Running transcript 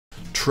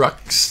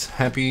Trucks.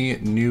 Happy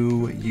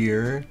New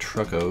Year,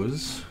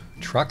 Truckos.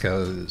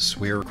 Truckos.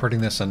 We are recording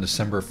this on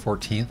December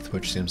 14th,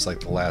 which seems like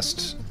the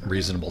last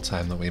reasonable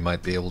time that we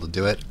might be able to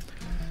do it.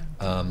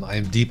 I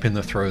am deep in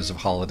the throes of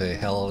holiday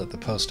hell at the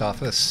post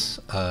office,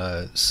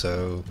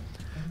 so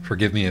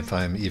forgive me if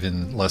I'm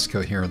even less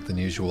coherent than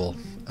usual.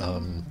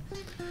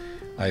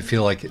 I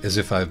feel like as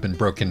if I've been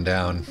broken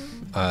down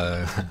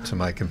to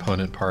my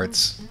component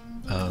parts.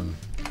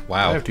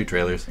 Wow. I have two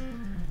trailers.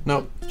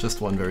 Nope,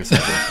 just one very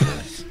simple.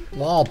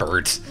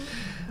 Walbert.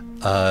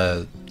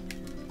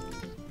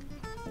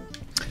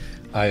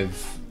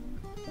 I've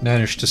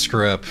managed to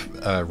screw up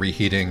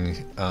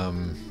reheating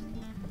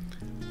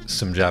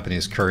some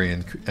Japanese curry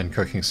and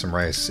cooking some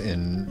rice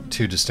in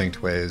two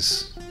distinct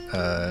ways.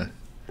 And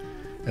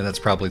that's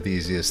probably the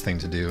easiest thing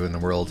to do in the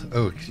world.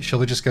 Oh, shall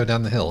we just go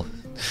down the hill?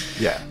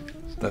 Yeah,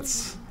 that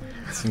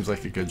seems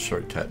like a good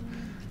shortcut.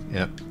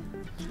 Yep.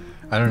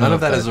 I don't know. None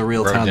of that is a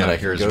real town that I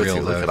can go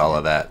to. Look at all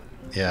of that.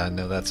 Yeah,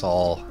 no, that's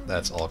all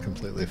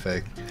completely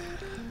fake.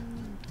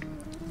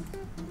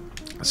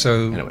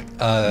 So, anyway,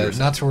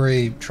 not to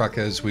worry,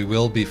 truckers. We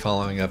will be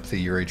following up the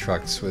Yuri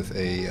trucks with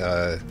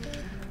a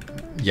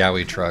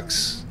Yowie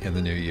trucks in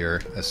the new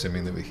year,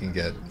 assuming that we can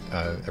get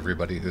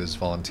everybody who's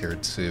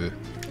volunteered to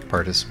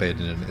participate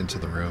in it into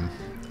the room.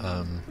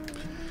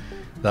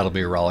 That'll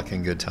be a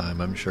rollicking good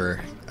time, I'm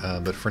sure.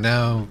 But for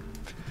now,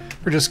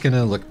 we're just going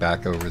to look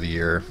back over the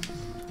year.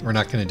 We're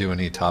not going to do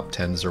any top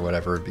 10s or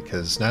whatever,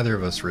 because neither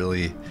of us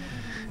really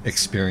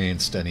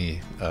experienced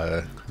any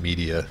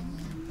media.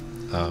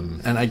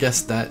 And I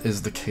guess that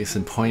is the case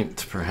in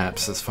point,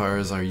 perhaps, as far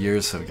as our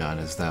years have gone,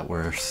 is that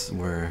we're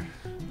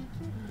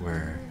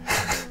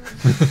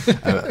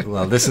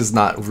well, this is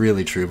not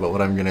really true, but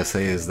what I'm going to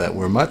say is that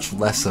we're much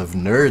less of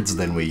nerds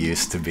than we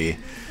used to be.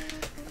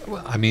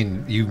 Well, I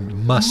mean, you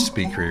must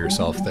speak for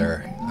yourself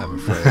there, I'm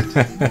afraid.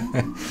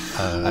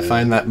 I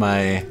find that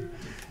my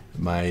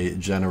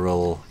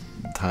general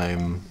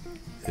time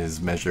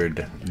is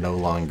measured no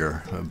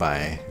longer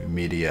by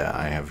media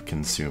I have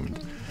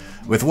consumed.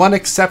 With one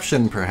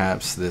exception,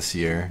 perhaps, this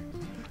year.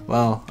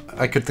 Well,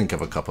 I could think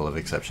of a couple of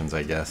exceptions,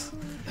 I guess.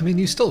 I mean,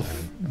 you still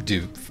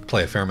do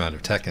play a fair amount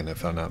of Tekken,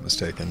 if I'm not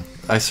mistaken.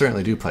 I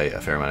certainly do play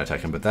a fair amount of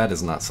Tekken, but that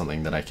is not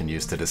something that I can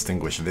use to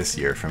distinguish this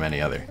year from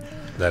any other.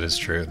 That is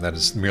true. That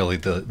is merely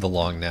the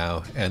long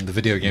now. And the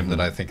video game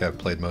that I think I've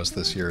played most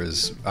this year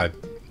is... I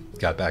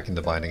got back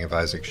into Binding of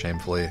Isaac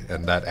shamefully,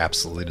 and that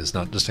absolutely does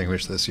not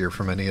distinguish this year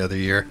from any other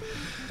year.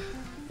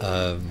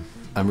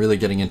 I'm really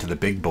getting into the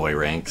big boy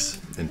ranks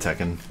in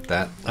Tekken.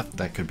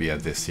 That could be a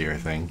this year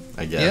thing,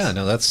 I guess. Yeah,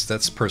 no,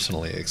 that's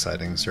personally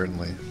exciting,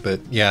 certainly. But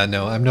yeah,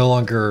 no, I'm no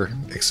longer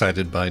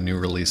excited by new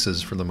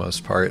releases for the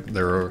most part.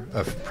 There are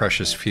a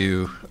precious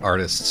few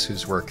artists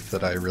whose work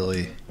that I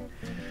really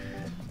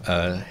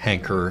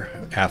hanker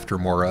after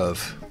more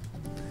of.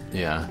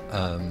 Yeah.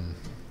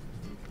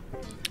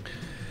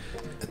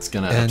 It's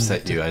going to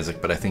upset you,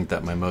 Isaac, but I think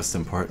that my most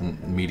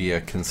important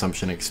media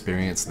consumption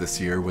experience this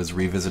year was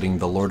revisiting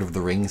the Lord of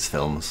the Rings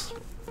films.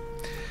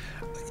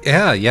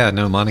 Yeah,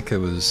 no, Monica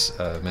was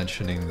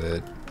mentioning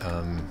that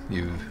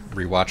you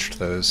rewatched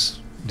those.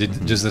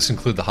 Does this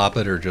include The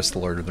Hobbit or just the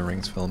Lord of the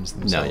Rings films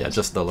themselves? No, yeah,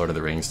 just the Lord of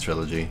the Rings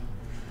trilogy.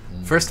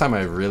 First time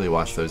I really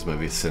watched those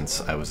movies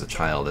since I was a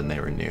child and they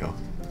were new.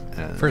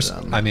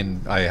 And, I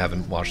mean, I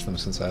haven't watched them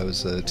since I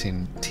was a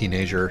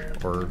teenager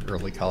or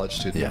early college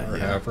student,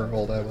 however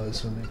old I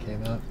was when they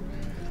came out.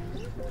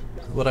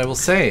 What I will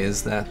say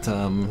is that,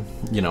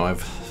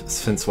 I've,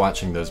 since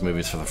watching those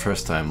movies for the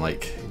first time,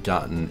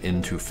 gotten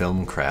into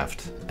film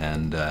craft.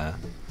 And,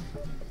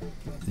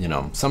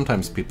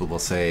 sometimes people will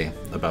say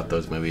about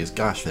those movies,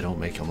 gosh, they don't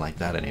make them like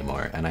that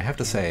anymore. And I have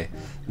to say,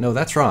 no,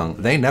 that's wrong.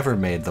 They never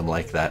made them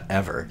like that,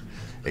 ever,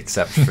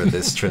 except for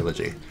this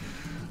trilogy.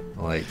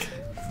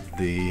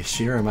 The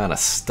sheer amount of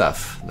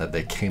stuff that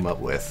they came up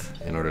with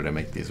in order to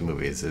make these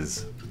movies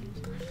is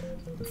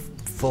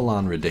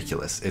full-on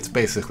ridiculous. It's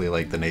basically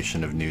like the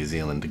nation of New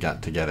Zealand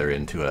got together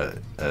into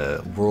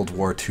a World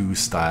War II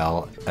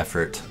style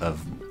effort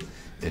of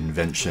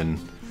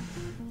invention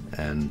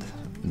and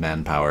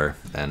manpower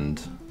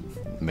and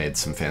made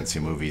some fancy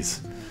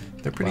movies.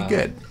 They're pretty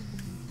good.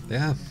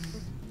 Yeah.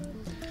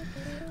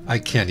 I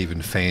can't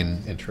even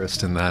feign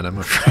interest in that, I'm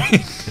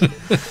afraid.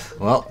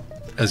 Well,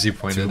 as you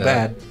pointed out. Too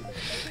bad.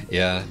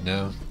 Yeah,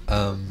 no.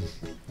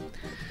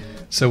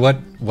 So what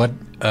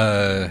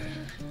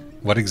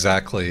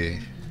exactly?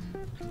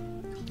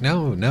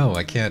 No,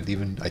 I can't.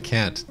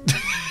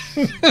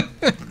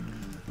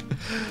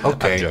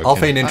 Okay, I'll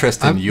feign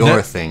interest in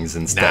your things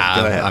instead.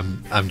 Go ahead.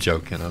 I'm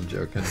joking. I'm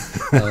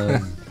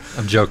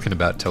joking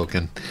about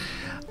Token.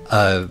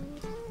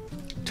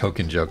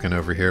 Token joking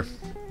over here.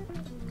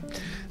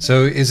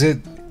 So is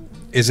it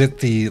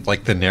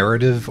the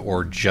narrative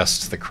or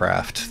just the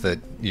craft that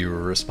you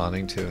were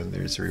responding to in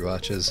these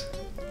rewatches?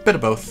 Bit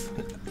of both.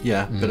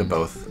 Yeah, bit of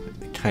both.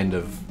 Kind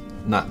of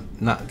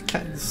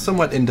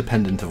somewhat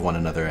independent of one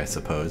another, I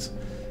suppose.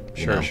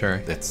 Sure.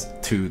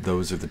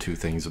 Those are the two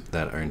things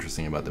that are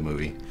interesting about the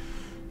movie.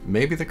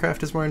 Maybe the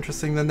craft is more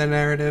interesting than the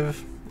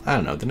narrative. I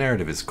don't know. The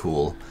narrative is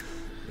cool.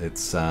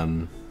 It's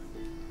yeah,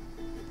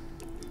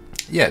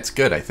 it's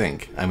good, I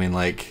think. I mean,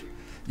 like,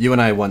 you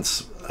and I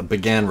once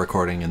began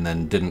recording and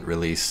then didn't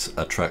release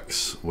a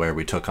Trux where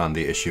we took on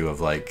the issue of,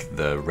 like,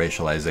 the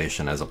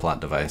racialization as a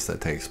plot device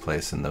that takes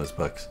place in those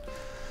books.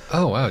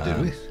 Oh, wow,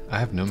 did we? I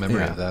have no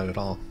memory of that at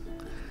all.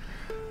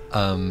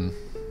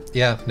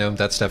 Yeah, no,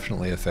 that's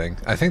definitely a thing.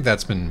 I think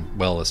that's been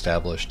well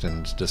established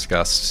and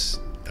discussed.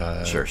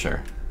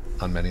 Sure.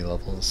 On many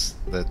levels.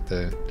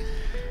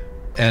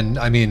 And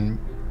I mean,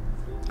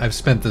 I've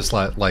spent this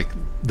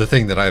the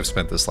thing that I've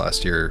spent this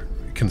last year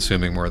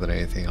consuming more than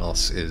anything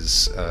else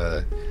is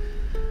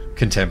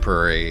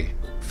contemporary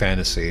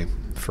fantasy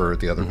for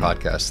the other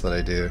podcasts that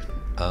I do.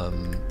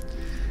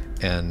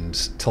 And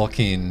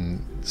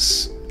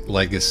Tolkien's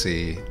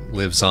legacy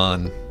lives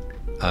on,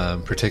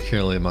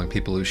 particularly among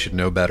people who should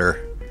know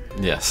better.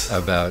 Yes.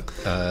 About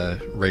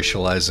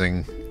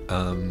racializing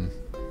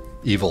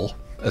evil,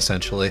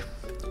 essentially.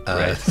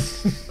 Right.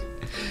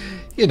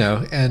 You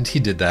know, and he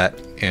did that,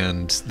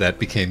 and that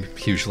became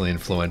hugely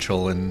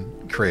influential in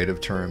creative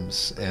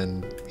terms.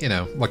 And, you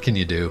know, what can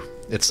you do?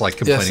 It's like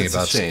complaining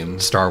about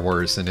Star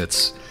Wars and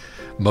its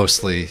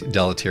mostly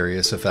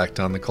deleterious effect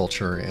on the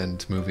culture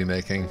and movie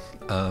making.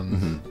 But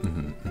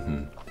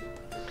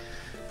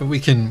we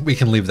can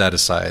leave that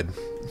aside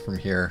from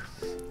here.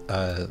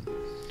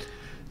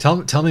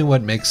 Tell me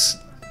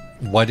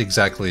what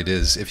exactly it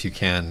is, if you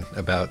can,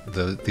 about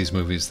these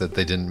movies that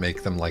they didn't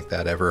make them like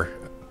that ever.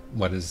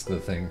 What is the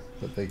thing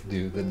that they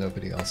do that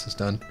nobody else has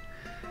done?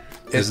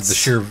 Is it the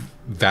sheer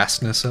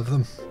vastness of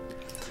them?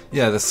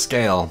 Yeah, the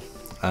scale,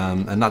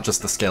 and not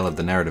just the scale of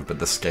the narrative, but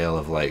the scale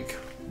of, like,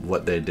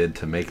 what they did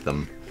to make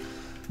them.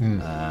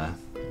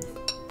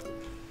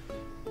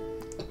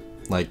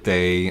 Like,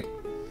 they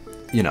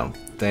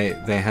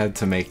had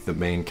to make the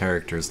main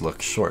characters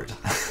look short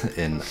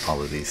in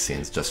all of these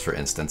scenes, just for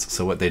instance.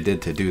 So what they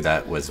did to do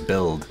that was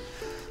build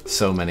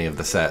so many of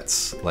the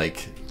sets,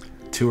 like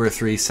 2 or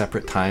 3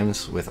 separate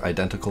times with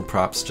identical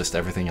props, just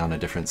everything on a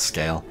different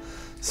scale,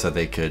 so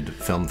they could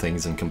film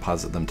things and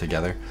composite them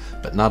together.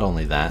 But not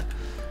only that,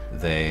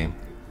 they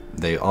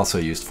also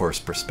used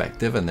forced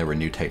perspective, and there were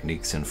new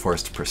techniques in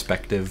forced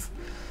perspective,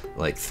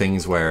 like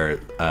things where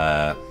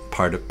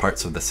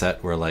parts of the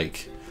set were,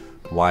 like,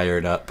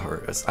 wired up,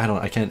 or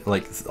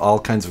like all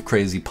kinds of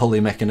crazy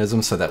pulley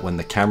mechanisms, so that when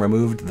the camera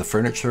moved, the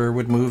furniture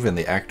would move and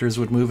the actors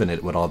would move, and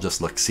it would all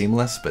just look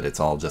seamless, but it's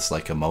all just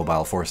like a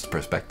mobile forced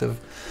perspective.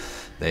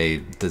 They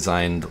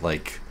designed,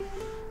 like,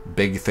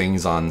 big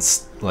things on,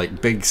 like,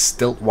 big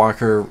stilt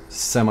walker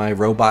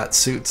semi-robot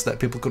suits that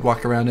people could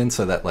walk around in,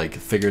 so that, like,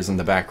 figures in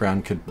the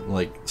background could,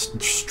 like,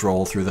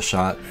 stroll through the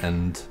shot,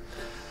 and,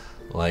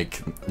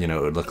 like, you know,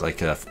 it would look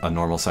like a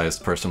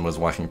normal-sized person was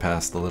walking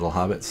past the little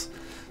hobbits.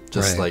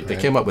 Just they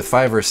came up with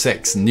 5 or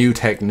 6 new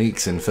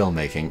techniques in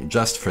filmmaking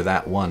just for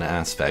that one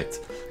aspect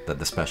that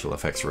the special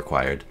effects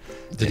required.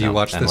 Did you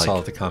watch this all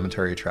with the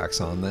commentary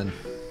tracks on then?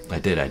 I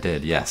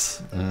did,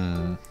 yes.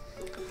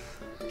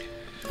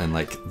 And,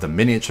 like, the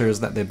miniatures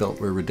that they built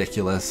were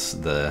ridiculous.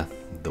 The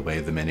way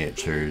the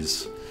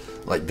miniatures,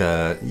 like,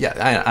 I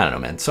don't know,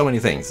 man. So many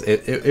things.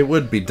 It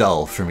would be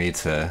dull for me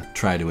to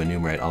try to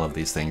enumerate all of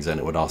these things, and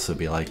it would also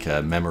be like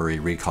a memory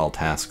recall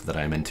task that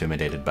I'm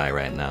intimidated by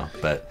right now.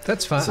 But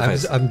that's fine.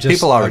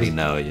 People already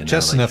know, you know,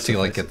 just enough to,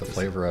 like, get the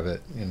flavor of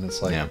it. And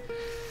it's like,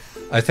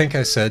 I think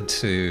I said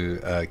to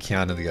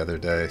Kiana the other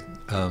day,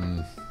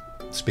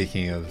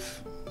 speaking of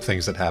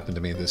things that happened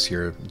to me this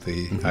year,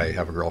 I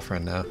have a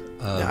girlfriend now.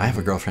 Yeah, I have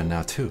a girlfriend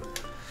now too.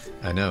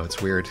 I know,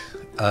 it's weird.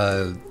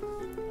 That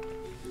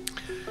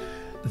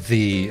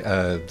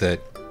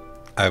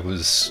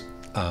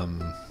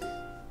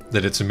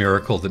it's a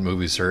miracle that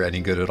movies are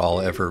any good at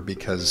all ever,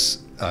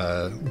 because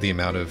the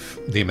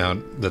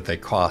amount that they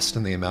cost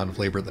and the amount of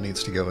labor that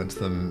needs to go into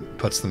them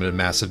puts them at a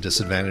massive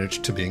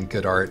disadvantage to being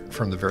good art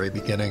from the very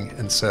beginning.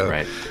 And so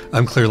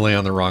I'm clearly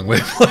on the wrong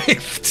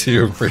wavelength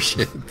to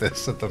appreciate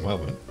this at the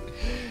moment.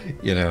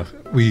 You know,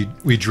 we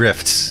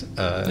drift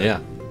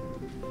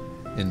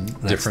in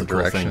different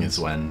directions. Thing is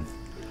when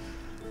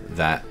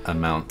that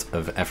amount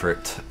of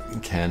effort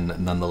can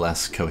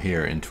nonetheless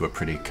cohere into a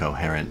pretty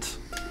coherent,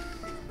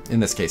 in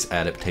this case,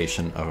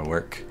 adaptation of a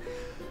work.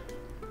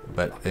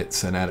 But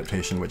it's an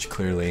adaptation which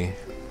clearly,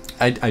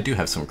 I do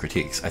have some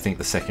critiques. I think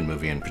the second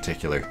movie in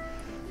particular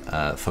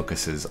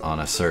focuses on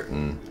a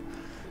certain,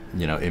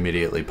 you know,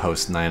 immediately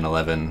post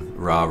 9/11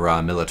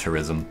 rah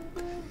militarism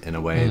in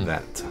a way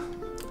that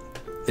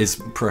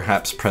is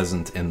perhaps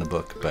present in the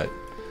book, but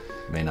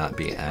may not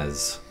be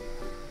as,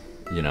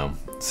 you know,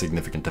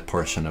 significant a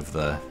portion of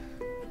the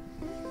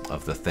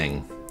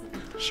thing.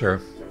 Sure.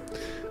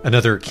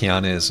 Another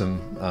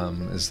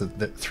Keanuism is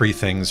that 3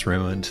 things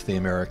ruined the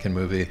American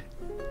movie.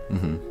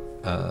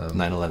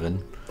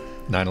 9/11.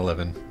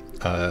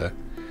 9/11.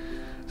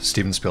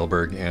 Steven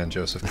Spielberg and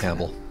Joseph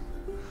Campbell.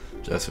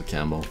 Joseph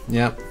Campbell.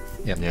 Yep.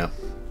 And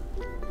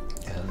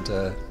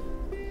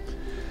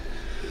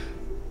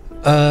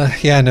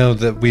yeah, no,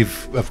 that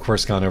we've of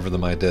course gone over the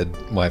 "my dead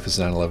wife is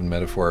 9/11"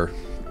 metaphor,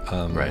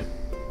 right,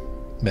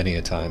 many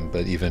a time.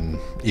 But even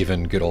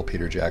good old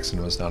Peter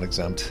Jackson was not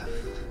exempt.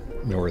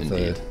 nor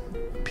Indeed. the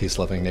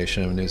peace-loving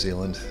nation of New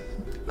Zealand.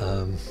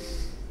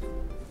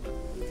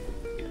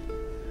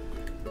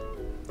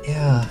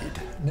 Yeah.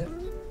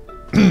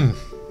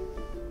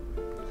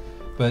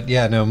 But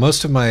yeah, no,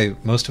 most of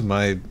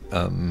my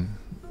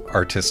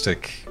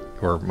artistic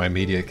or my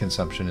media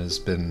consumption has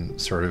been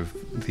sort of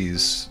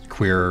these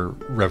queer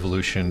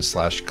revolution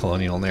 /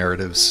 colonial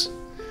narratives,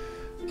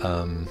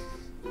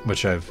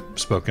 which I've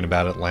spoken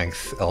about at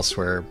length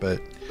elsewhere, but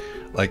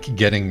like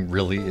getting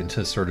really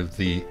into sort of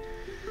the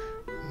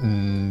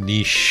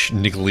niche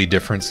niggly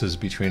differences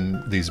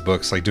between these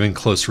books, like doing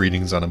close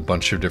readings on a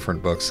bunch of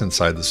different books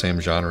inside the same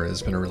genre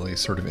has been a really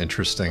sort of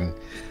interesting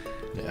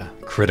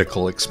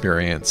critical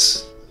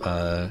experience,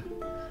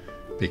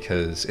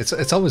 because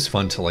it's always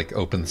fun to like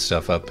open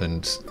stuff up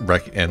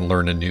and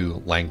learn a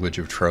new language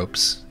of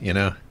tropes, you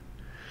know.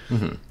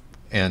 Mm-hmm.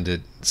 And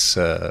it's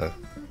and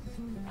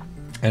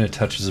it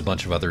touches a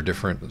bunch of other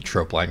different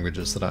trope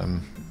languages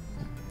that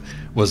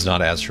was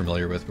not as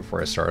familiar with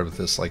before I started with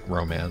this, like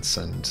romance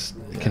and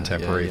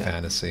contemporary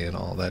fantasy and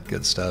all that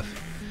good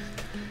stuff.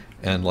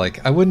 And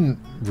like I wouldn't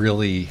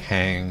really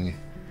hang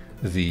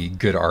the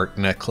good art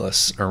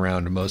necklace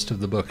around most of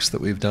the books that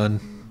we've done.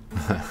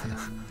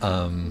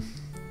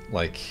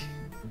 Like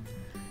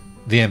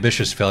the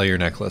ambitious failure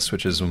necklace,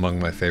 which is among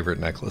my favorite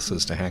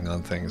necklaces to hang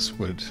on things,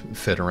 would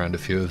fit around a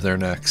few of their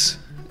necks.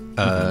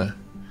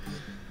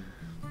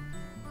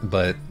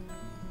 But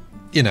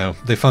you know,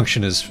 they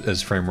function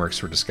as frameworks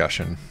for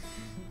discussion.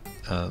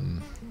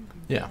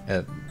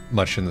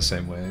 Much in the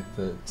same way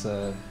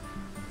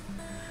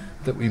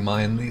that we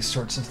mine these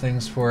sorts of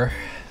things for.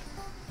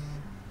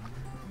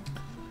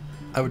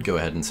 I would go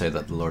ahead and say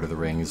that The Lord of the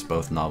Rings,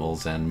 both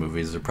novels and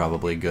movies, are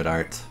probably good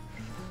art.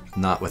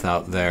 Not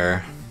without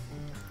their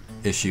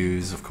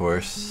issues, of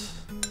course.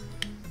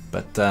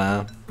 But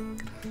I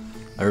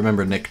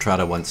remember Nick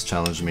Trotta once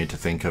challenged me to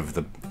think of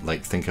a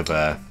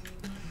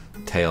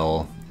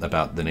tale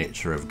about the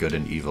nature of good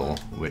and evil,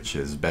 which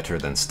is better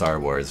than Star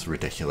Wars.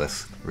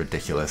 Ridiculous.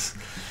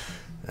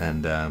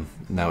 And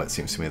now it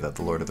seems to me that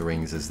The Lord of the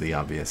Rings is the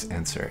obvious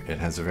answer. It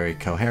has a very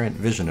coherent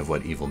vision of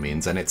what evil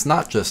means, and it's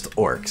not just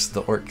orcs.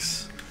 The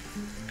orcs,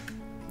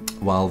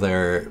 while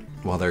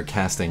they're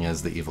casting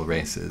as the evil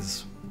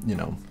races, you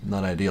know,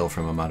 not ideal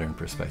from a modern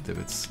perspective.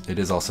 It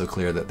is also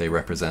clear that they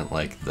represent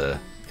like the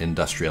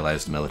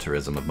industrialized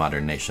militarism of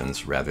modern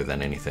nations rather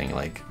than anything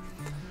like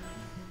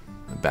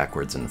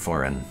backwards and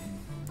foreign.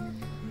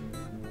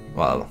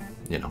 Well,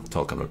 you know,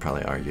 Tolkien would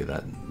probably argue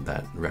that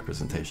that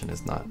representation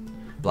is not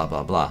blah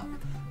blah blah,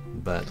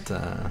 but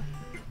the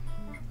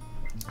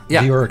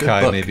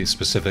Uruk-hai maybe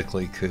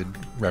specifically could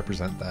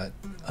represent that,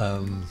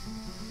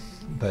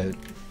 but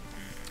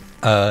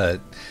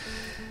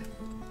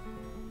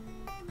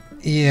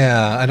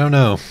yeah, I don't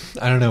know.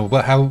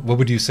 What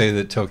would you say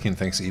that Tolkien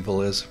thinks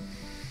evil is?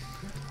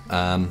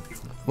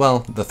 Well,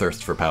 the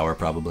thirst for power,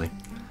 probably.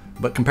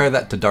 But compare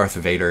that to Darth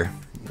Vader,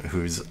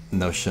 whose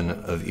notion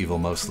of evil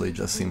mostly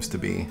just seems to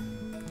be...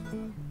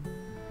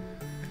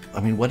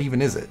 I mean, what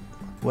even is it?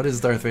 What is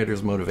Darth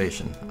Vader's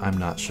motivation? I'm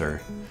not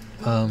sure.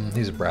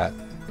 He's a brat.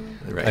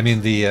 Right. I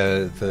mean,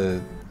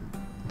 the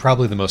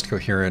probably the most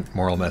coherent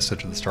moral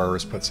message that Star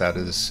Wars puts out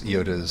is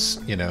Yoda's,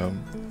 you know,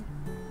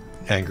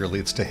 anger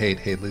leads to hate,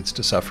 hate leads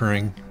to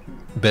suffering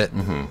bit.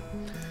 Mm-hmm.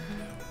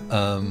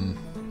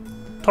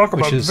 Talk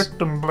about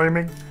victim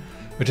blaming.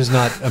 Which is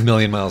not a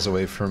million miles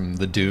away from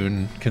the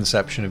Dune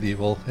conception of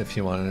evil, if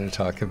you wanted to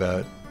talk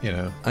about, you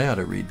know... I ought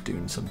to read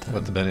Dune sometime.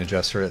 What the Bene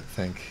Gesserit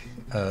think.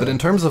 But in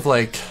terms of,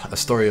 like, a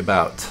story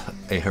about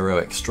a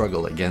heroic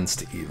struggle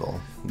against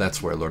evil,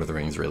 that's where Lord of the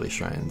Rings really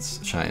shines,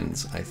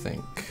 I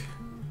think.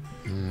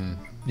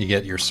 You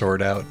get your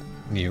sword out,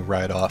 and you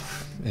ride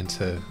off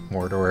into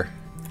Mordor.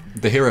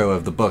 The hero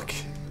of the book,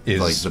 is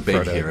like, the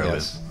big Frodo, hero,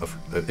 yes.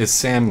 is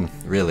Sam,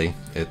 really.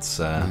 It's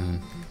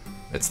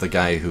the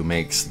guy who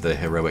makes the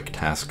heroic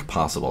task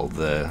possible.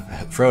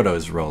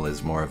 Frodo's role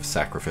is more of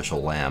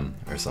sacrificial lamb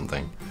or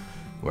something,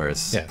 whereas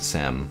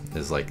Sam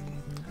is like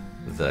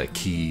the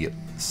key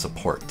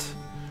support,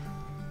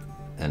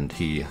 and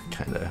he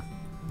kind of,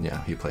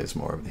 he plays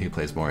more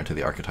into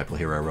the archetypal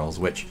hero roles,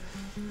 which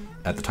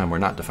at the time were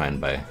not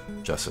defined by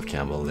Joseph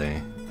Campbell.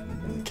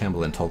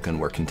 Campbell and Tolkien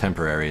were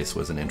contemporaries.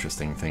 Was an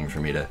interesting thing for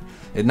me to...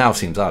 It now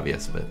seems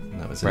obvious, but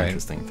that was an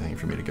interesting thing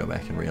for me to go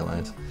back and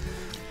realize.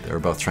 They were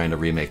both trying to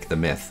remake the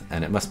myth,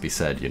 and it must be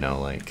said, you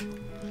know, like,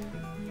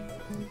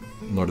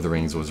 Lord of the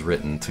Rings was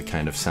written to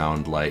kind of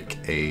sound like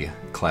a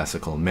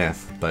classical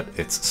myth, but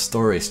its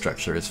story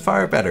structure is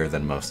far better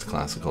than most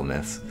classical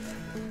myths,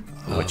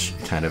 which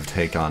kind of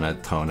take on a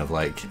tone of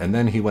like, and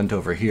then he went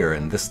over here,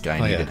 and this guy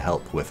needed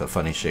help with a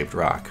funny-shaped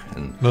rock.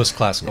 And most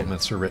classical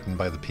myths are written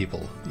by the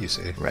people, you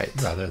see,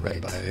 rather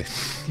than by,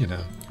 you know...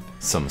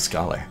 some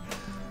scholar.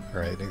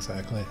 Right,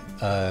 exactly.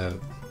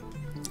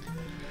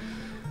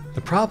 The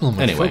problem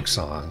with folk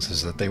songs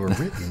is that they were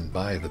written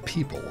by the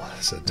people,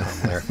 said Tom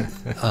Lair.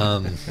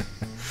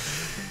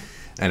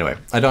 Anyway,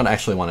 I don't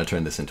actually want to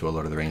turn this into a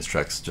Lord of the Rings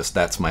trucks. Just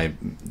that's my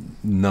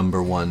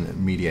number one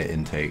media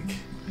intake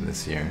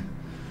this year.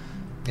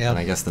 Yeah. And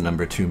I guess the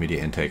number 2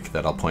 media intake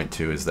that I'll point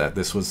to is that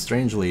this was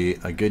strangely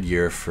a good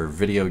year for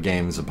video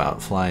games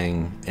about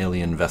flying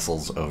alien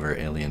vessels over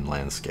alien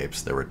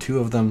landscapes. There were 2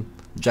 of them,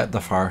 Jet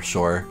the Far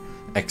Shore,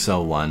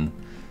 XO1.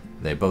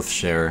 They both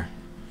share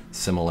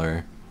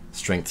similar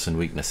strengths and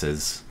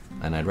weaknesses,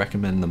 and I'd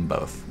recommend them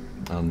both.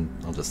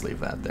 I'll just leave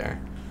that there.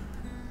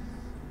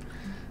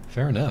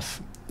 Fair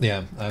enough.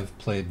 Yeah, I've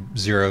played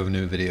 0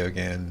 new video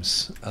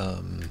games.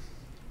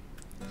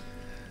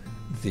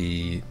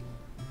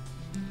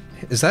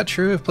 Is that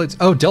true? I've played.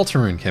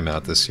 Deltarune came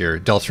out this year.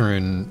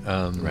 Deltarune.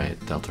 Right,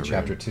 Deltarune.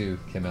 Chapter 2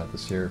 came out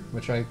this year,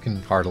 which I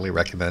can heartily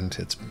recommend.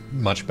 It's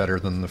much better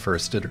than the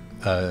first bit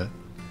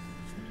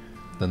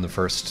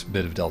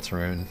of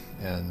Deltarune,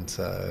 and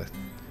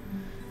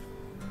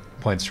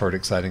points toward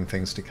exciting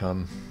things to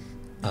come.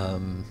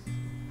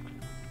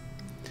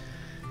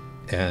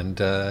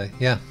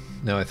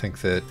 I think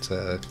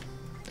that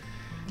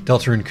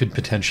Deltarune could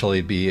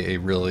potentially be a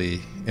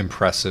really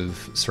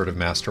impressive sort of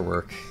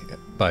masterwork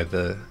by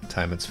the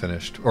time it's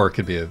finished, or it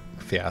could be a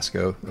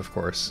fiasco, of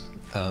course.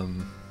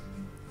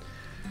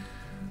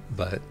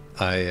 But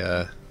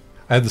I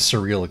had the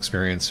surreal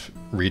experience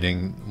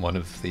reading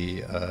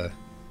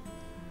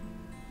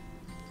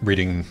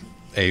reading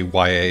a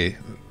YA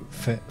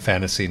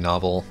fantasy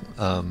novel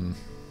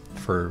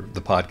for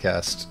the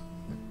podcast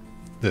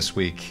this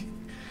week,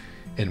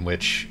 in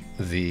which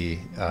the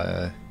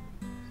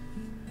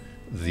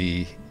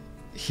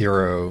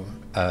hero,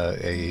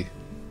 a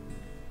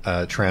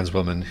trans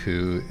woman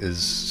who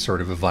is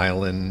sort of a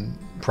violin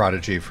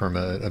prodigy from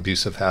an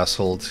abusive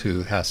household,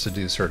 who has to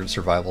do sort of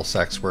survival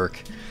sex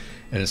work,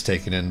 and is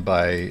taken in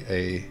by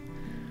a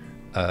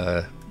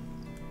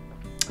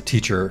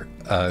teacher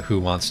who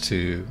wants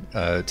to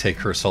take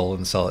her soul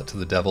and sell it to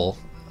the devil.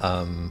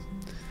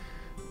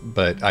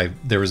 But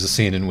there was a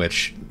scene in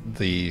which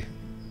the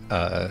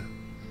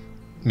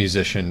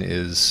musician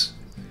is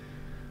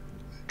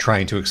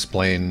trying to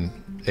explain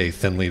a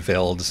thinly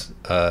veiled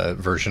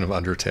version of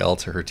Undertale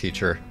to her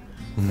teacher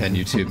and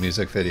YouTube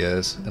music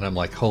videos, and I'm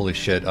like, holy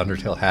shit,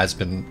 Undertale has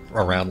been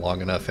around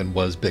long enough and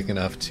was big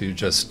enough to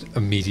just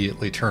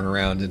immediately turn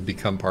around and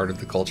become part of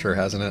the culture,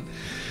 hasn't it?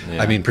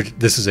 Yeah. I mean,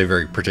 this is a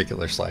very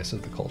particular slice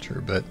of the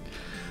culture, but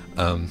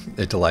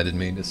it delighted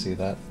me to see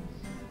that.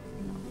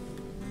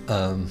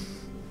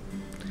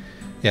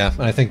 Yeah,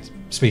 and I think,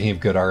 speaking of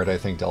good art, I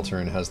think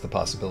Deltarune has the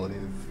possibility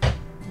of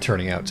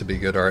turning out to be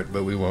good art,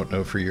 but we won't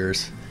know for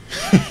years.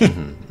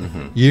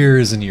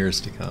 Years and years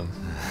to come.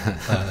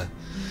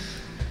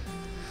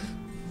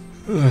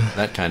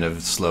 That kind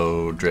of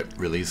slow drip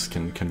release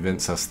can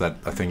convince us that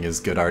a thing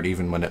is good art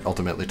even when it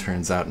ultimately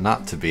turns out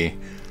not to be.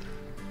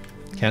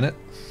 Can it?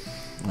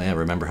 Yeah,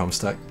 remember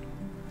Homestuck?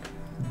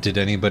 Did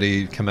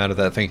anybody come out of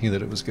that thinking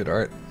that it was good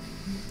art?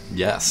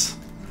 Yes,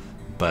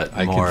 but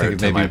I more can think of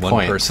to maybe my one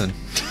point. person.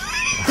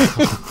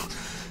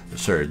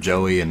 Sure,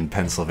 Joey in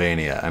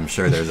Pennsylvania. I'm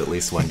sure there's at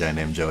least one guy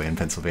named Joey in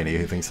Pennsylvania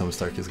who thinks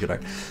Homestuck is good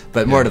art.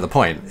 But more to the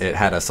point, it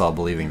had us all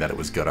believing that it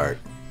was good art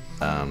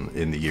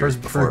in the years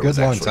before it was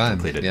actually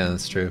completed. Yeah,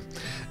 that's true.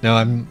 No,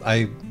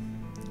 I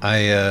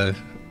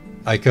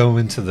go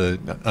into the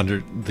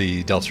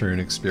Deltarune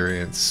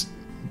experience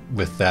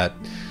with that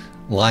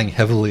lying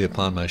heavily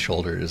upon my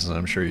shoulders, and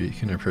I'm sure you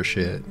can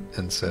appreciate.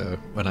 And so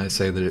when I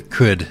say that it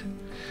could,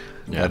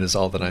 that is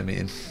all that I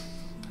mean.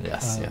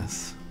 Yes,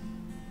 yes.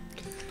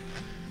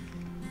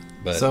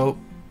 But so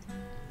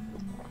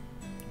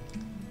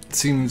it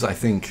seems, I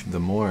think, the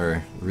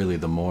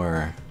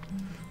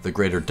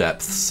greater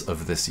depths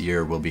of this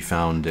year will be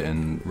found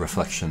in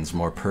reflections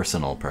more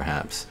personal,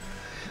 perhaps.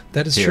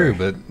 That is true,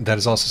 but that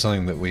is also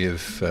something that we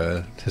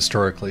have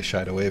historically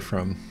shied away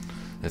from.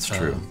 It's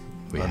true.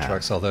 We on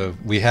trucks, although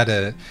we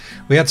had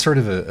sort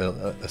of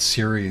a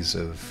series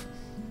of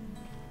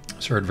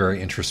sort of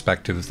very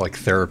introspective, like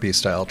therapy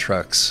style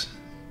trucks.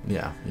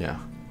 Yeah.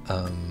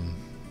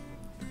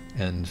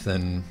 And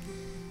then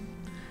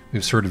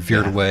we've sort of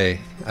veered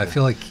away. I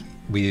feel like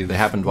they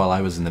happened while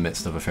I was in the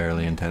midst of a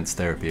fairly intense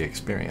therapy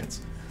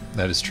experience.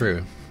 That is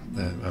true.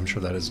 I'm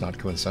sure that is not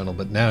coincidental.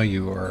 But now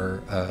you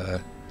are.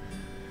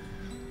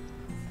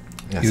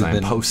 Yes,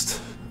 I'm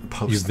post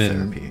You've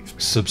been therapy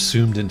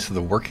subsumed into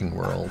the working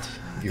world.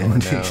 You are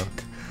now,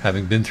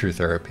 having been through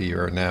therapy, you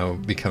are now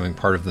becoming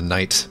part of the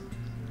night.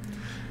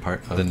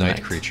 Part of the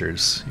night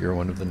creatures. You're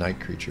one of the night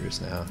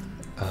creatures now.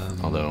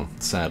 Although,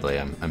 sadly,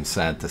 I'm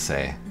sad to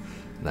say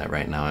that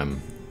right now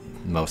I'm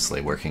mostly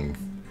working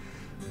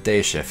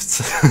day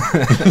shifts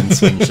and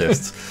swing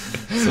shifts,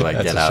 so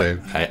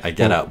I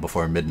get out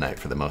before midnight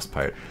for the most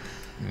part.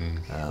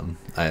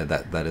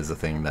 That is a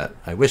thing that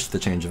I wish to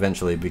change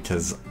eventually,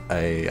 because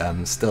I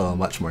am still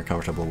much more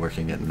comfortable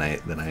working at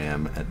night than I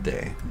am at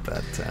day.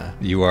 But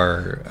you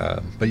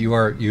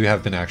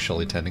have been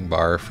actually tending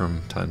bar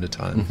from time to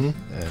time,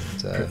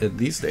 and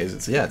these days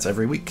it's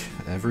every week.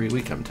 Every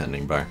week I'm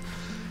tending bar.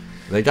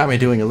 They got me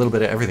doing a little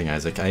bit of everything,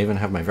 Isaac. I even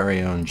have my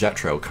very own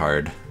Jetro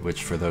card,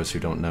 which, for those who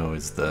don't know,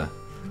 is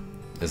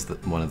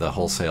one of the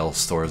wholesale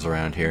stores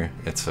around here.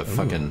 It's a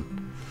fucking...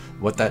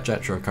 What that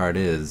Jetro card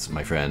is,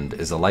 my friend,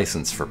 is a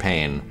license for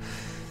pain.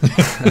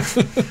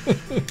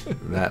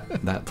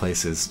 That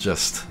place is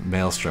just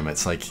maelstrom.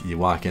 It's like you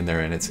walk in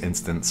there and it's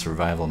instant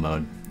survival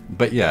mode.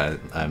 But yeah,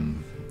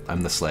 I'm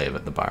the slave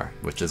at the bar,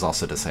 which is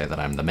also to say that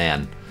I'm the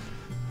man.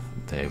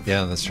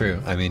 Yeah, that's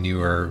true. I mean,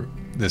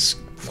 this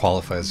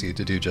qualifies you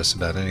to do just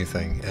about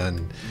anything,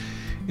 and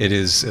it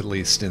is, at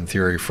least in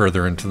theory,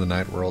 further into the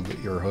night world that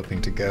you're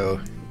hoping to go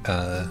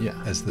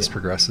as this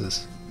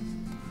progresses.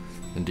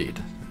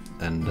 Indeed.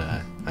 And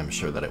I'm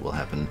sure that it will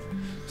happen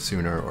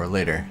sooner or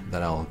later,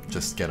 that I'll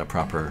just get a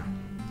proper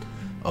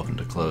open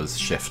to close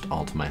shift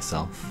all to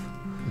myself.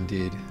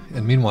 Indeed.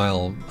 And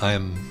meanwhile,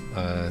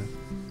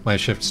 my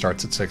shift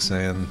starts at 6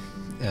 a.m.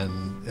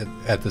 and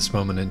at this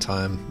moment in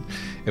time,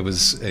 it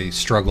was a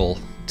struggle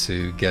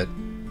to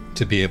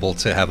be able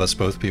to have us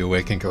both be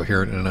awake and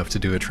coherent enough to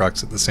do a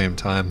Trucks at the same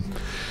time.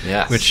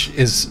 Yes. Which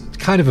is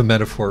kind of a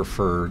metaphor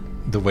for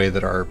the way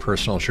that our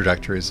personal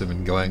trajectories have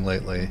been going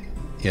lately,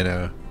 you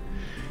know.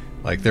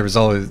 Like, there was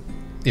always,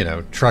 you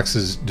know, Trucks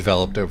has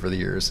developed over the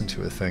years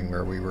into a thing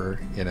where we were,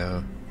 you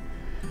know,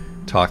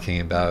 talking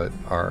about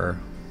our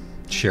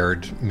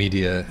shared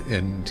media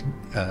and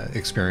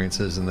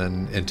experiences, and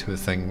then into a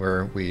thing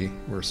where we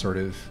were sort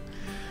of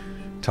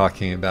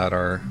talking about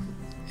our,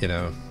 you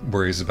know,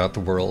 worries about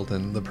the world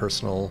and the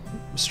personal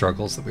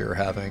struggles that we were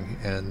having.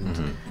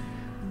 And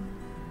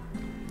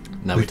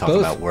now we talk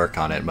about work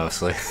on it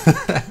mostly.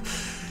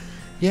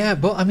 Yeah,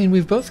 but I mean,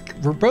 we're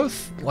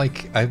both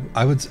like, I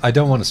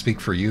don't want to speak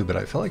for you, but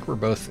I feel like we're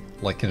both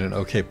like in an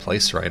okay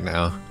place right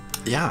now.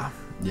 Yeah.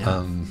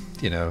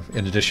 You know,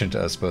 in addition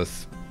to us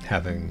both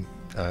having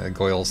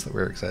goals that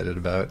we're excited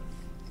about,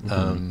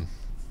 you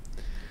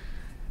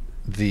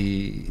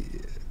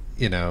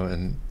know,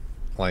 and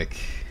like,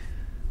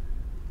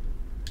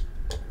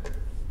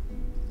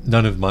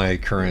 none of my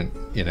current,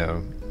 you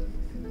know,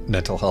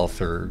 mental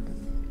health or,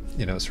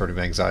 you know, sort of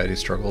anxiety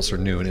struggles are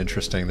new and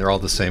interesting. They're all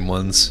the same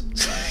ones,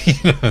 you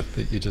know,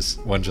 that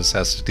one just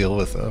has to deal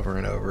with over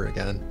and over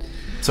again.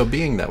 So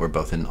being that we're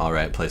both in all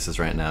right places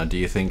right now, do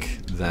you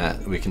think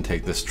that we can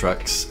take this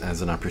Trucks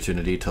as an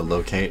opportunity to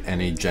locate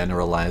any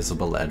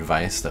generalizable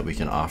advice that we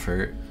can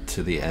offer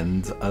to the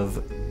end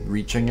of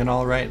reaching an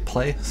all right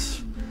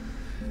place?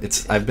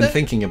 I've been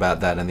thinking about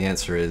that, and the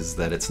answer is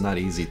that it's not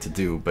easy to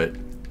do, but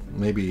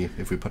maybe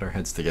if we put our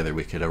heads together,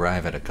 we could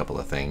arrive at a couple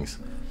of things.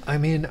 I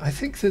mean, I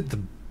think that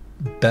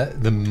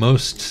the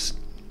most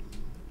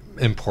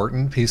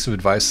important piece of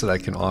advice that I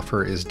can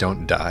offer is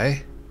don't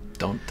die.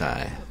 Don't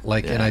die.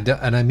 Like, yeah.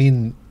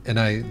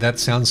 that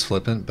sounds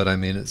flippant, but I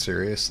mean it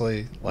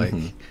seriously. Like,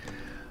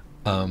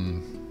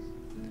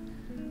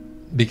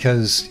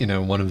 because, you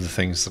know, one of the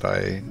things that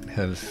I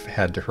have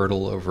had to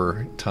hurdle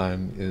over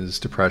time is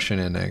depression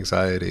and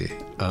anxiety.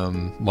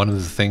 One of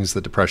the things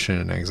that depression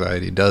and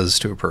anxiety does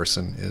to a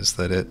person is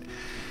that it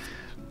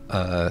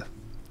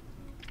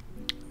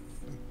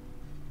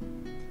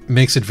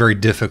makes it very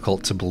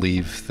difficult to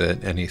believe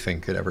that anything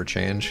could ever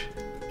change.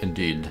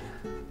 Indeed.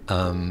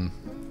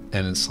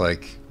 And it's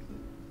like,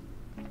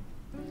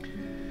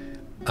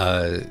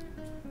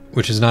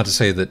 which is not to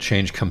say that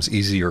change comes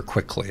easy or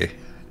quickly,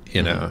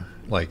 you know,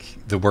 like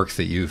the work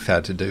that you've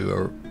had to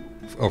do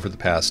over the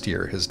past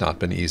year has not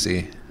been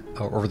easy,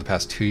 over the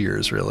past 2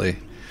 years, really.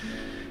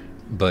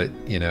 But,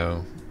 you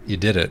know, you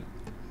did it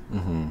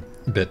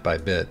bit by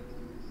bit.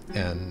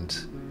 And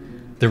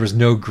there was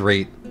no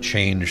great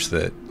change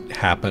that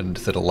happened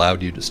that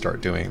allowed you to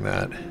start doing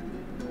that.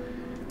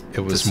 It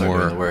was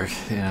more the work.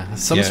 Yeah,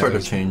 some sort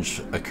of change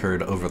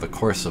occurred over the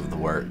course of the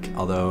work.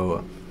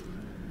 Although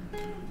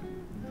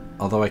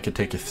I could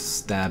take a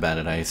stab at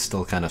it, I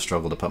still kind of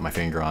struggle to put my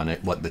finger on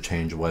it. What the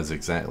change was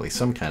exactly?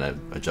 Some kind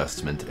of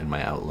adjustment in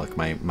my outlook,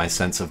 my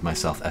sense of my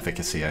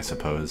self-efficacy, I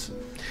suppose.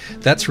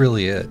 That's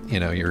really it. You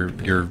know,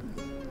 your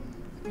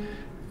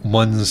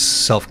one's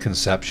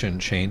self-conception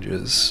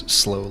changes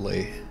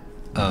slowly,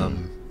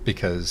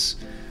 because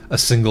a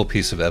single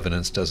piece of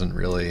evidence doesn't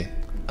really.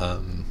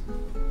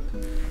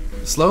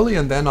 Slowly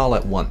and then all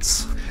at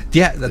once.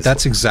 Yeah,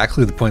 that's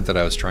exactly the point that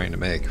I was trying to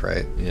make,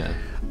 right? Yeah.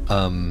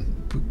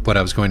 What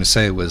I was going to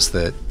say was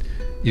that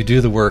you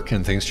do the work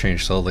and things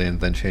change slowly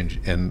and then change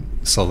and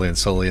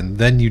slowly, and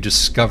then you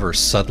discover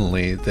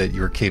suddenly that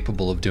you're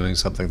capable of doing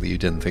something that you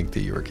didn't think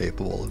that you were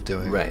capable of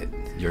doing. Right.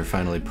 You're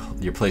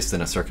placed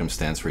in a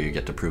circumstance where you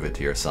get to prove it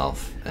to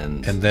yourself,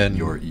 and then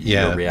your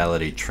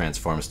reality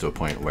transforms to a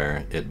point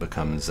where it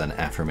becomes an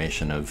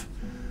affirmation of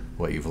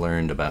what you've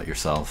learned about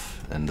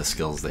yourself and the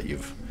skills that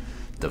you've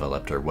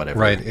developed or whatever.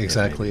 Right,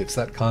 exactly. It's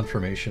that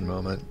confirmation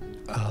moment,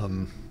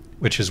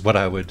 which is what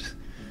I would,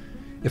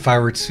 if I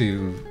were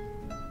to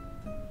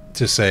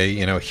say,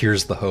 you know,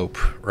 here's the hope,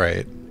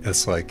 right?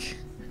 It's like,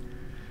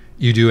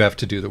 you do have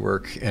to do the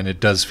work, and it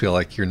does feel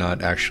like you're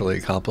not actually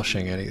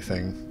accomplishing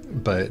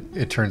anything, but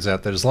it turns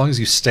out that as long as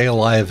you stay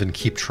alive and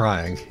keep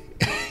trying,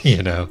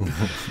 you know,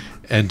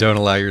 and don't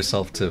allow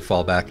yourself to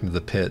fall back into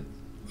the pit,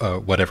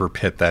 whatever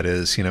pit that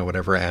is, you know,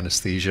 whatever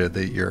anesthesia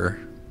that you're,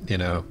 you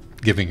know,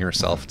 giving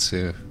yourself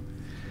to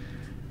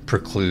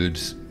preclude,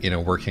 you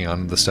know, working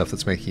on the stuff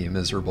that's making you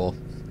miserable.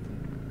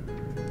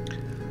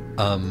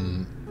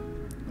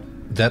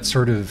 that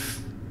sort of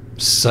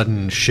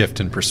sudden shift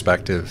in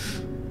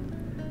perspective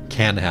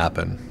can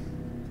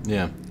happen.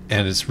 Yeah.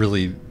 And it's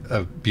really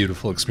a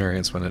beautiful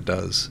experience when it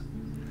does.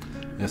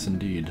 Yes,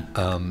 indeed.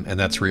 And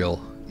that's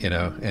real, you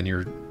know, and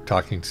you're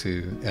talking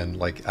to, and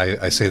like,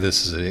 I say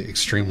this as an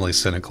extremely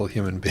cynical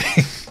human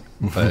being,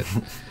 but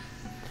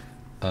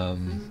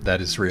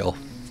that is real.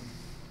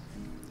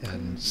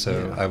 And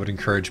so Yeah. I would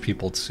encourage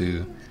people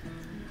to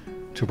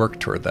work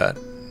toward that,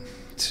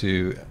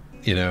 to,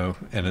 you know,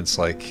 and it's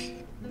like,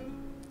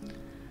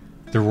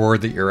 the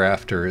reward that you're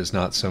after is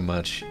not so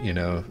much, you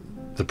know,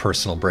 the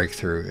personal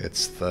breakthrough.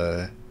 It's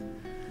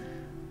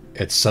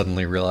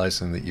suddenly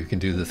realizing that you can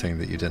do the thing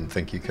that you didn't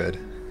think you could.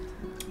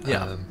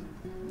 Yeah.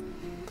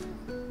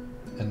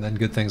 And then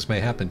good things may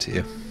happen to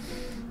you.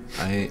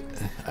 I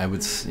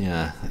would,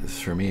 yeah,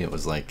 for me it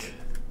was like,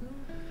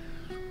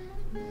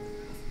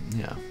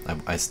 yeah,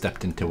 I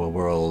stepped into a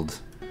world,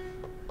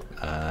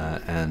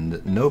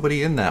 and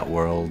nobody in that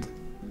world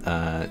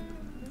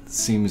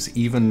seems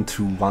even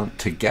to want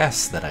to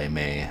guess that I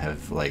may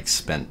have, like,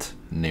 spent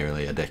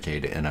nearly a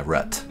decade in a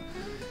rut,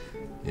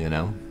 you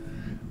know?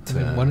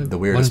 The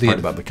weirdest part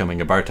about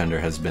becoming a bartender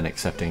has been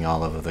accepting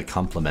all of the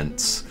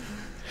compliments,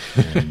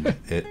 and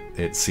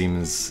it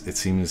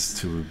seems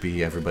to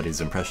be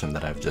everybody's impression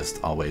that I've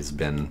just always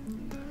been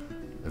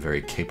a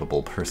very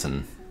capable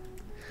person.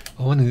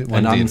 One and of the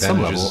on some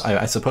level, advantages-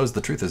 I suppose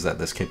the truth is that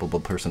this capable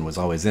person was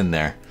always in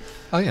there.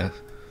 Oh yeah,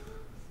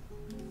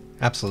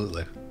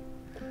 absolutely.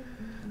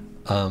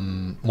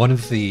 One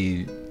of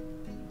the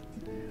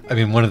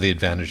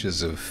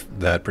advantages of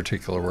that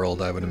particular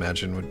world, I would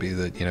imagine, would be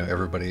that, you know,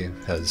 everybody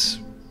has,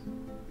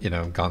 you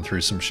know, gone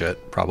through some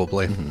shit,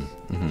 probably,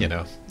 you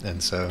know,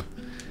 and so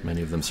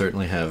Many of them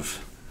certainly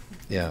have.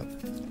 yeah,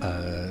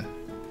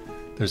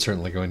 there's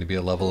certainly going to be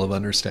a level of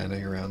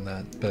understanding around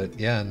that. But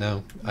yeah,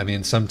 no, I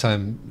mean,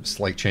 sometimes,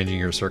 like, changing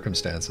your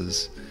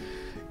circumstances,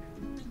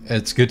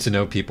 it's good to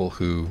know people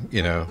who,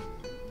 you know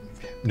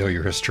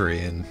your history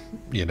and,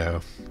 you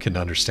know, can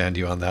understand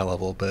you on that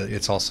level, but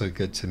it's also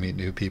good to meet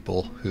new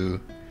people who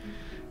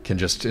can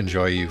just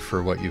enjoy you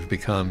for what you've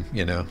become,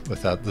 you know,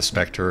 without the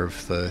specter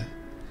of the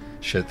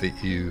shit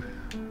that you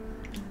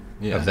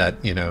of that,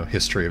 you know,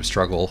 history of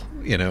struggle,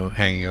 you know,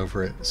 hanging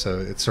over it. So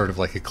it's sort of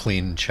like a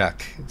clean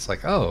check. It's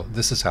like, oh,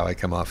 this is how I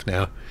come off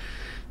now.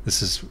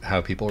 This is how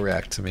people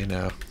react to me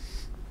now.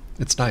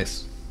 It's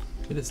nice.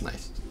 It is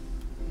nice.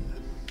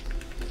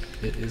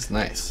 It is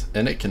nice.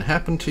 And it can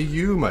happen to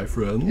you, my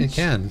friends. It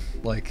can.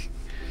 Like,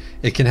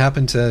 it can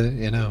happen to,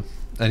 you know,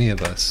 any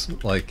of us.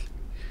 Like,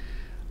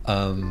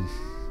 I'm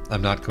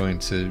not going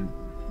to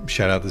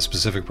shout out the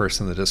specific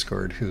person in the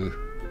Discord who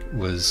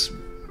was,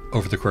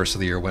 over the course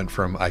of the year, went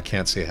from, I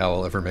can't see how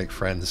I'll ever make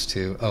friends,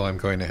 to, oh, I'm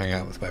going to hang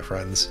out with my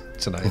friends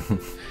tonight.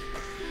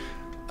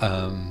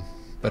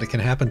 But it can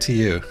happen to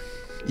you.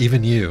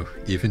 Even you.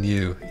 Even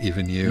you.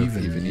 Even you.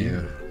 Even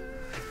you.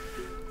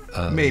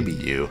 Maybe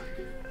you.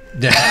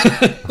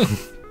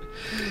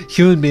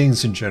 Human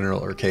beings in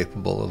general are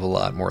capable of a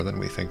lot more than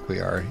we think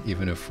we are,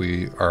 even if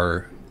we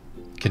are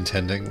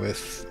contending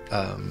with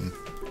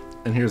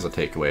and here's a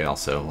takeaway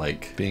also,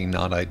 like, being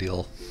not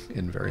ideal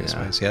in various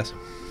ways. Yes,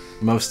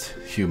 most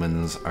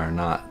humans are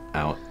not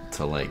out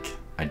to, like,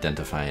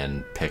 identify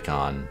and pick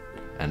on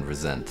and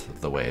resent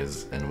the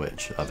ways in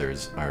which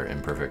others are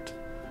imperfect.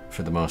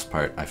 For the most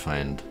part, I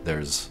find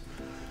there's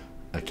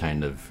a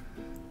kind of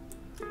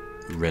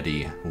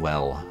ready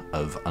well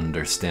of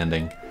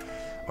understanding,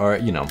 or,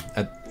 you know,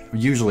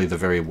 usually the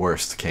very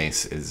worst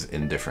case is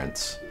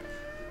indifference.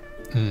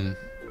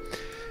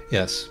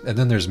 Yes, and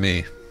then there's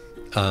me.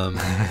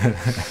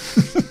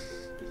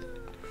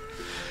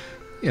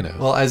 You know.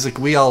 Well, Isaac,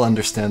 we all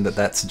understand that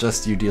that's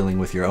just you dealing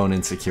with your own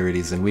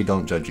insecurities, and we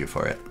don't judge you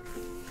for it.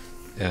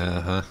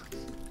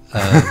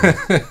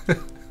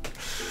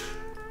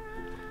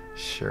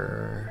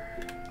 Sure.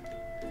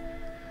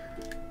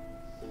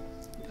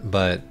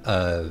 But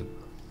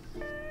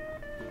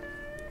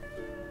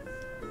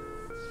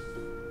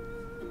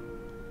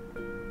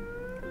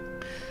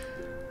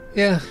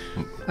yeah,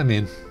 I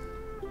mean,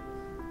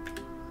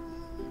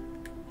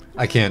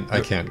 I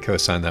can't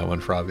co-sign that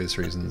one for obvious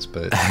reasons,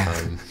 but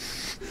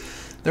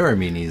there are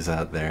meanies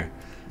out there.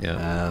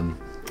 Yeah.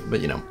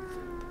 But, you know,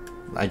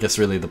 I guess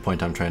really the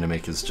point I'm trying to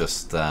make is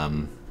just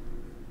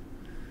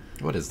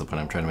what is the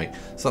point I'm trying to make?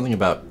 Something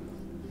about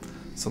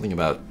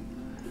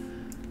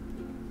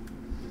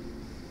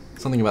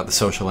the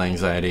social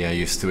anxiety I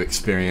used to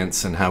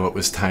experience and how it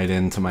was tied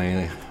into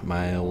my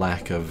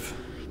lack of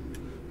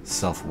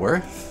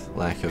self-worth,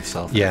 lack of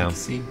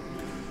self-efficacy.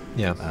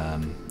 Yeah.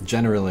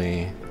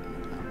 Generally,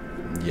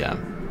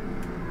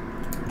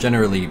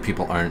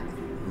 people aren't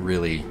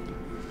really...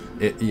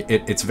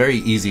 It's very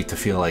easy to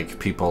feel like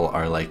people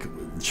are, like,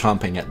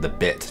 chomping at the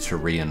bit to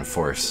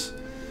reinforce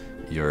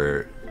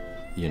your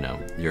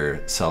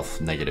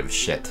self-negative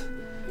shit,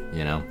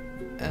 you know?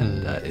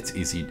 And it's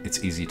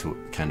easy to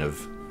kind of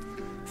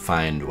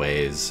find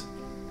ways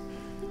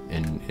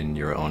in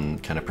your own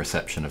kind of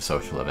perception of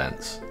social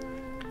events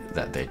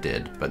that they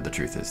did, but the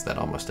truth is that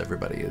almost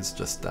everybody is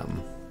just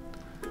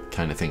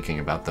kind of thinking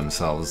about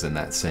themselves in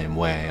that same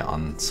way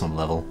on some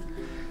level.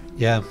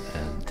 Yeah,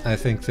 And I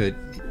think that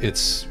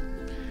it's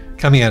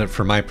coming at it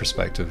from my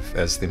perspective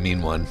as the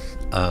mean one.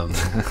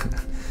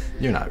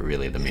 You're not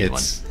really the mean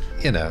one.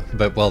 You know,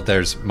 but well,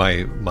 there's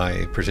my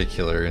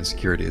particular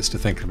insecurity is to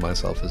think of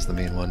myself as the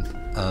mean one.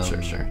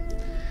 Sure.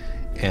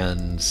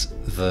 And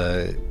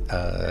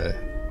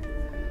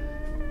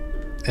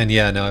and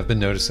yeah, no, I've been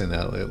noticing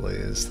that lately,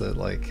 is that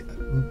like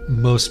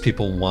most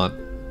people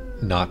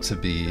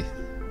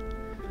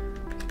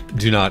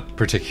do not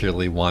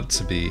particularly want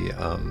to be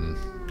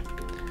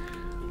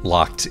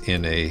locked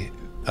in a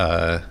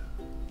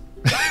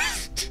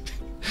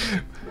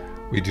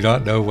we do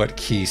not know what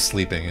key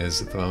sleeping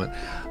is at the moment.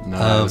 No,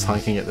 I was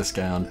honking at this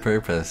guy on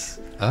purpose.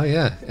 Oh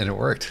yeah, and it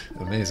worked.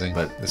 Amazing.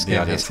 But this the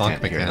game audience has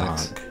honk can't hear the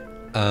mechanics.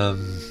 honk.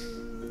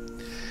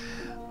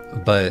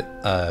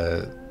 But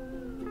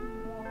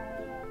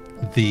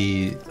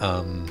the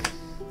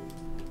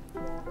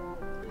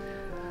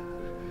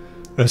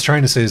what I was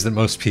trying to say is that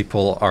most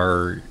people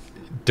are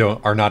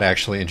not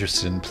actually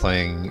interested in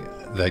playing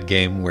that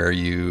game where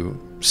you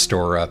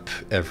store up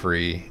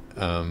every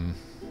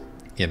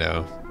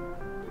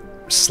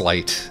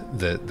slight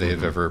that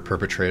they've ever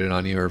perpetrated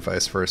on you, or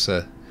vice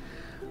versa.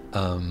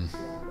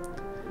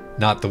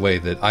 Not the way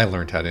that I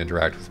learned how to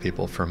interact with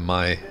people from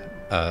my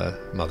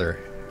mother,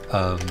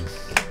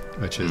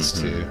 which is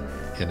to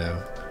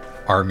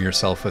arm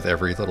yourself with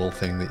every little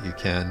thing that you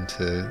can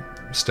to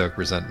stoke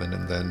resentment,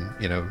 and then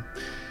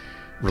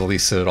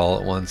release it all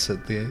at once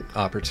at the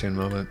opportune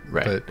moment.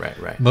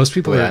 Right. Most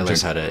people the way are I learned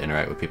just how to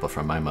interact with people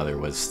from my mother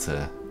was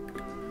to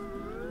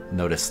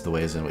notice the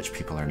ways in which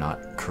people are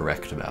not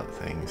correct about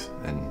things,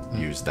 and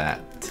use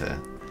that to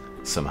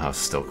somehow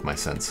stoke my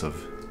sense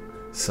of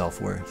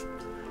self-worth.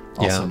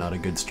 Also not a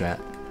good strat.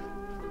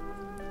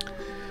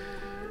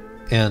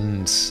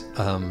 And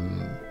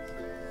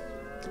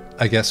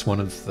I guess one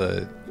of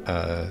the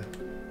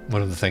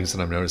things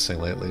that I'm noticing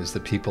lately is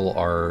that people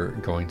are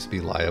going to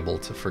be liable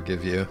to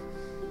forgive you,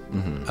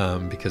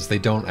 because they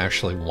don't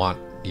actually want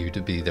you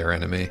to be their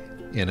enemy,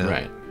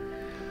 Right.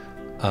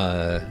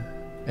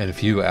 And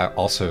if you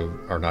also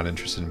are not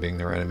interested in being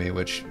their enemy,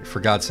 which, for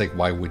God's sake,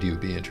 why would you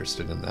be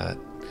interested in that?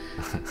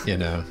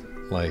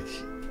 Like,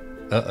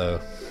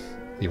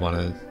 you want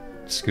to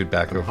scoot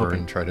back over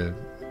and try to...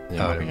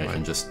 Yeah, I'm hoping I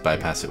can just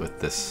bypass it with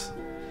this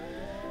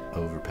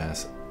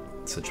overpass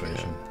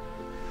situation.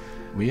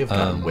 We have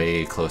gotten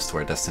way close to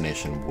our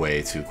destination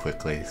way too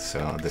quickly,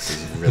 so this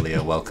is really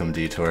a welcome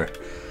detour.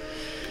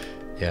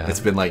 Yeah.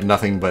 It's been like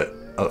nothing but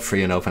a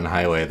free and open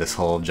highway this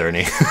whole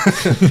journey.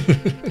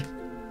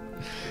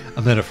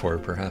 A metaphor,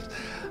 perhaps.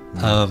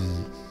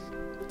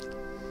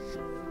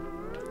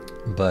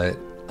 But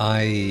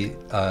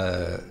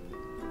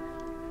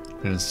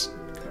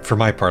for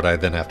my part, I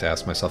then have to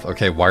ask myself,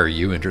 okay, why are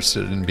you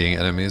interested in being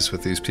enemies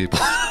with these people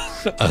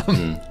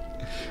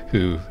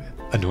who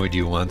annoyed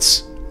you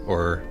once,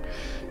 or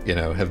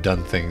have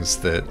done things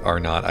that are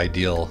not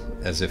ideal,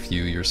 as if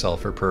you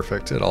yourself are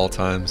perfect at all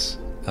times.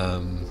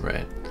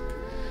 Right.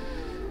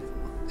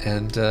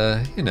 And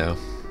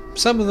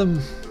some of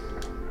them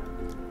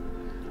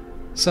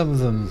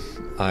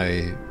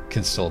I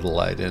can still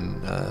delight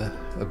in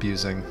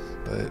abusing,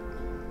 but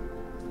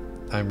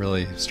I'm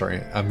really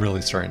starting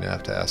to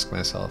have to ask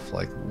myself,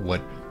 like,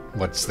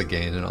 what's the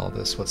gain in all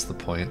this? What's the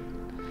point?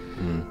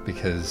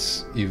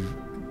 Because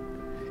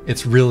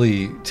it's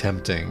really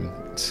tempting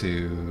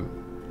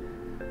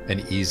and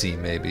easy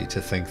maybe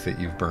to think that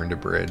you've burned a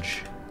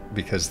bridge,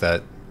 because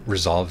that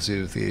resolves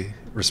you of the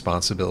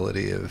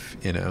responsibility of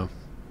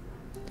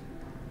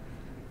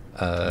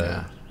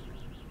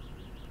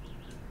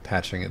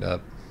patching it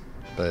up.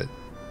 But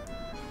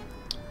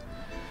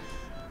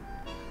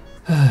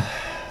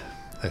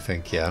I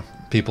think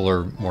people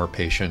are more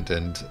patient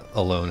and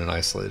alone and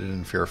isolated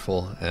and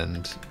fearful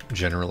and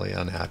generally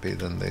unhappy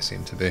than they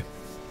seem to be,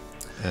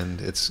 and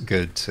it's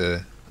good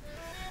to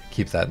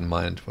keep that in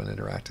mind when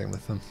interacting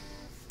with them.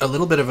 A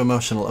little bit of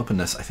emotional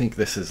openness. I think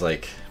this is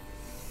like,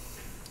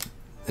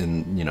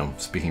 in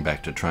speaking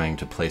back to trying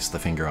to place the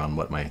finger on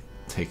what my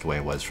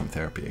takeaway was from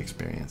therapy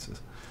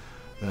experiences.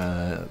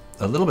 A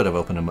little bit of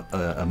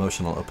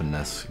emotional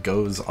openness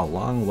goes a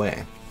long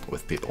way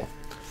with people.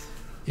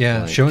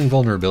 Yeah, showing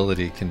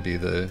vulnerability can be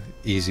the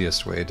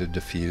easiest way to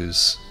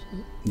diffuse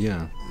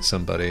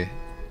somebody.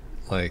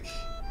 Like,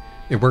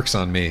 it works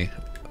on me,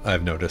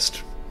 I've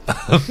noticed.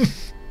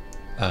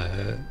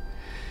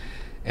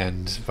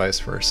 And vice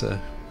versa.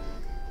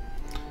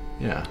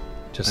 Yeah.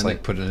 Just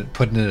like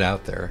putting it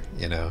out there,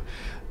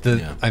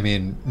 I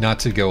mean, not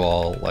to go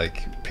all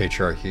like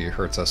patriarchy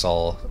hurts us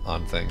all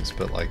on things,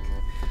 but like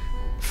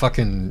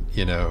fucking,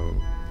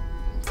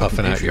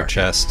 puffing out your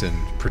chest and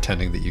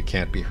pretending that you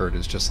can't be hurt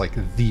is just like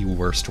the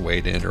worst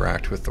way to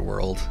interact with the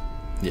world.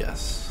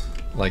 Yes.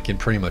 Like, in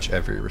pretty much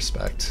every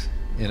respect,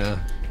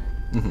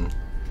 Mm-hmm.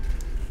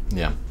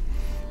 Yeah.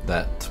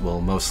 That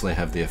will mostly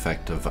have the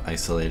effect of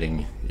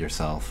isolating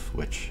yourself,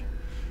 which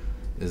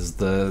is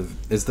the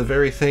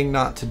very thing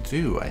not to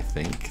do, I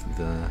think.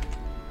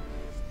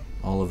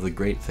 All of the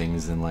great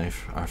things in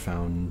life are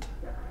found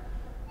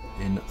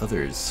in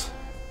others.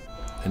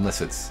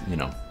 Unless it's, you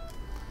know,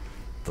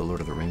 the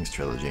Lord of the Rings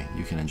trilogy.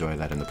 You can enjoy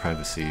that in the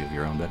privacy of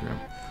your own bedroom.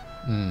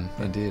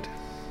 Indeed.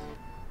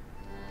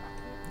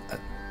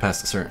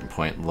 Past a certain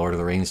point, Lord of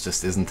the Rings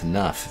just isn't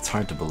enough. It's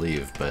hard to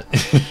believe, but...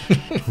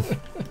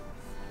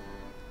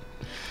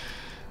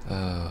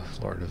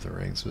 Lord of the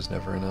Rings was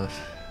never enough.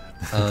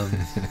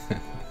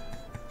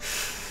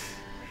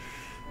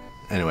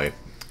 Anyway,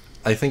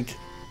 I think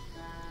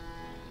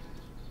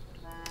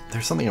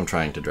there's something I'm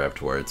trying to drive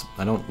towards.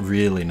 I don't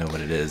really know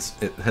what it is.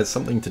 It has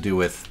something to do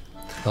with...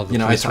 You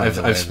know,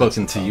 I've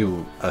spoken to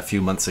you a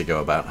few months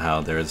ago about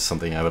how there is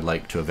something I would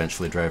like to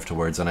eventually drive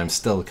towards, and I'm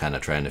still kind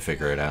of trying to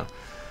figure it out.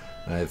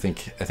 I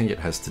think it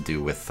has to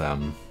do with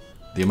the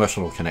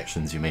emotional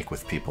connections you make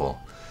with people.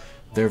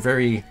 They're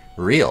very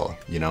real,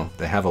 you know.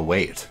 They have a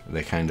weight.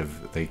 They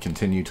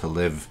continue to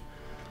live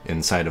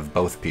inside of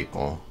both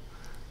people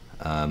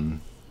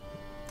in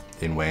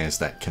ways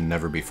that can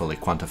never be fully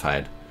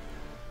quantified,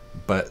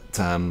 but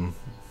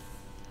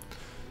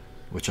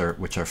which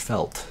are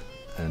felt.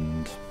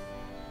 And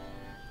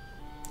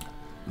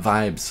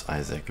vibes,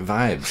 Isaac,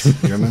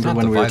 vibes. You remember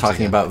when we were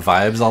talking about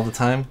vibes all the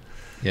time?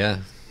 Yeah.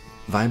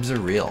 Vibes are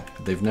real.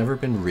 They've never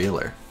been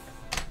realer.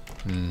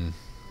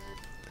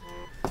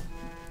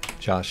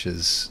 Josh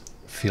is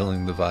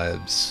feeling the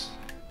vibes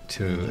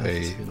to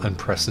a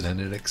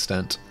unprecedented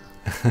extent.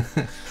 Yeah,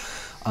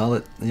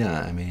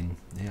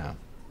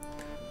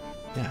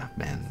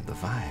 man, the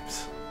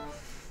vibes.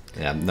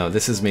 Yeah, no,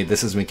 this is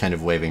me kind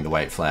of waving the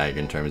white flag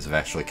in terms of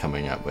actually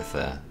coming up with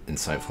an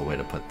insightful way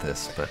to put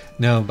this, but...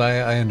 No, but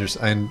I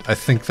understand. I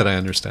think that I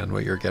understand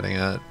what you're getting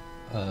at.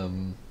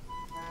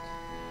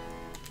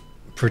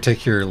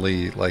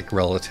 Particularly, like,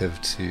 relative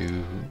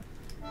to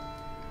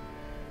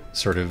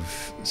sort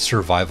of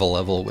survival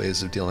level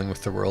ways of dealing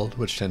with the world,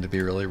 which tend to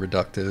be really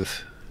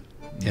reductive.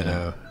 You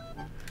know,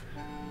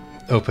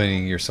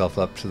 opening yourself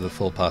up to the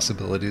full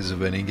possibilities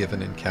of any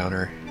given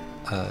encounter.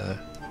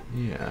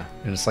 Yeah.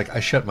 And it's like, I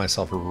shut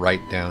myself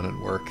right down at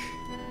work.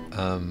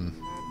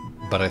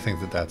 But I think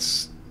that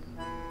that's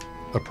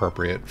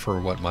appropriate for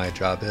what my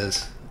job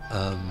is,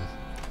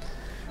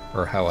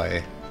 or how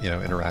I,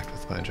 interact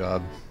with my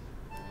job.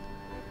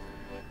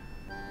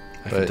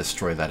 I could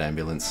destroy that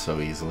ambulance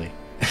so easily.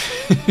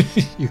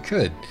 You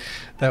could.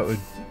 That would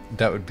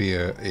be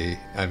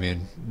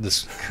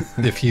this,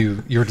 if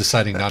you're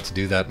deciding not to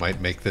do that,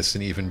 might make this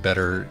an even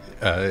better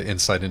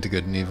insight into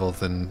good and evil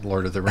than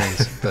Lord of the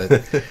Rings.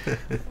 But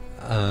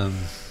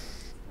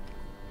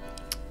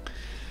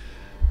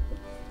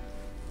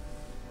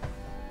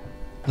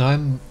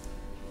no,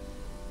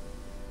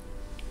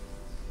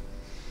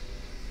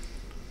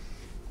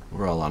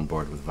 we're all on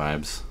board with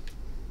vibes.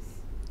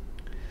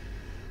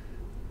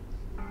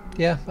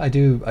 Yeah, I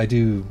do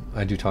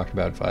talk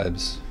about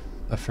vibes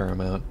a fair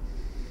amount.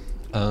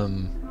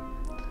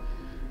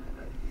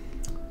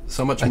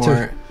 So much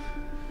more.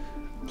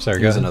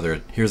 Sorry,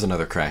 here's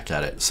another crack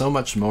at it. So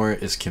much more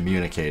is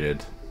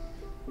communicated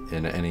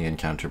in any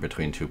encounter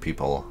between two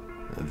people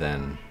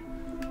than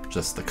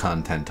just the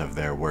content of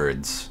their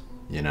words.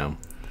 You know,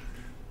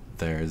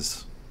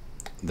 there's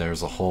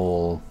a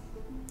whole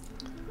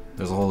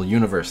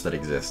universe that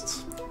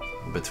exists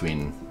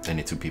between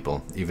any two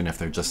people, even if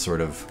they're just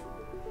sort of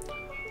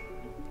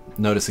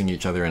noticing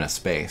each other in a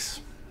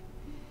space.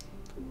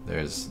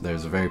 There's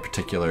a very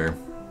particular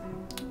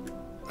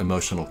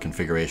emotional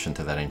configuration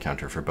to that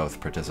encounter for both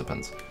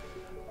participants,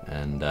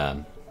 and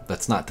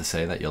that's not to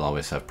say that you'll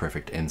always have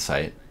perfect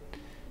insight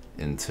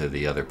into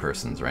the other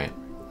person's, right?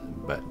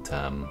 But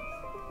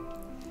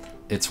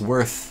it's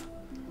worth,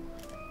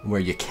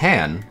 where you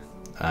can,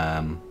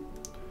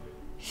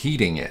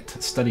 heeding it,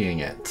 studying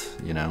it,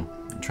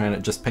 trying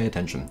to just pay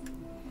attention,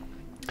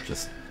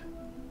 just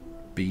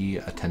be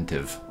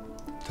attentive.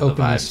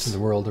 Openness to the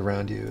world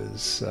around you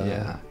is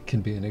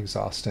can be an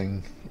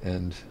exhausting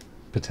and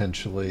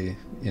potentially,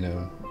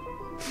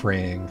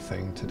 fraying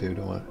thing to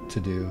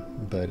do,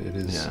 but it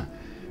is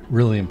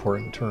really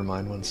important to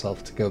remind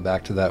oneself to go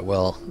back to that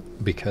well,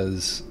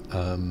 because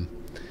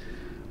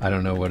I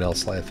don't know what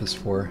else life is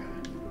for.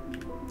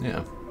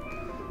 Yeah.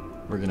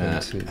 I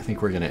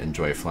think we're gonna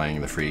enjoy flying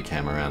the free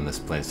cam around this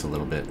place a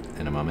little bit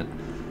in a moment.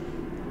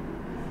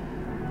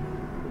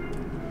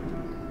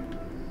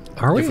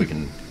 Are we? If we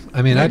can.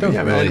 I mean, I don't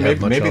really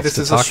have much else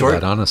to talk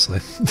about, honestly.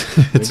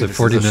 It's a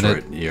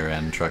 40-minute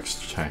year-end truck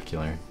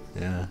spectacular.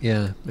 Yeah.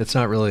 Yeah, it's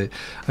not really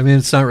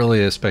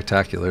a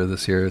spectacular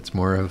this year. It's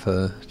more of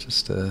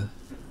just a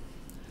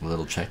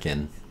little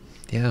check-in.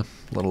 Yeah,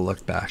 a little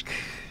look back.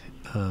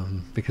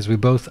 Because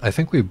I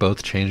think we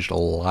both changed a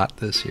lot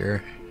this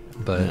year,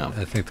 but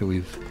I think that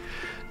we've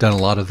done a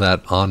lot of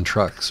that on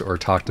trucks, or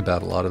talked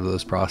about a lot of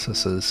those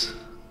processes.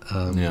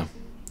 Yeah.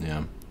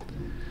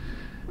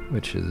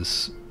 Which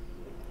is,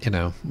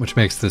 which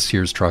makes this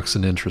year's trucks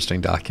an interesting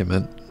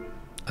document,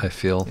 I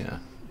feel. Yeah.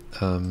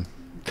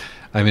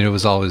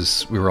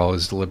 We were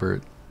always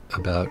deliberate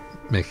about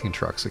making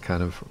trucks a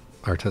kind of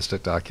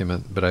artistic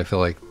document, but I feel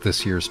like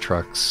this year's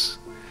trucks,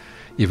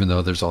 even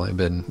though there's only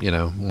been,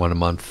 one a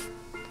month,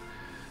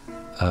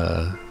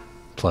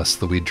 plus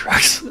the weed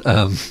trucks. There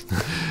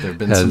have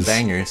been some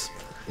bangers.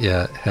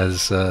 Yeah,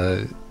 has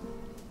I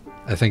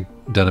think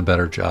done a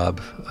better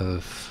job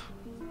of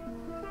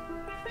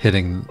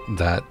hitting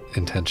that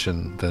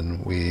intention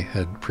than we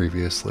had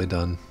previously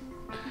done.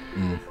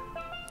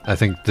 I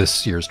think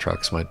this year's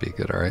trucks might be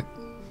good, all right?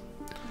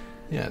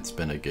 Yeah, it's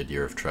been a good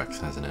year of trucks,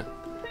 hasn't it?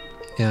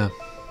 Yeah,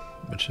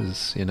 which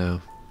is,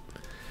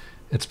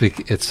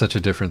 it's such a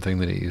different thing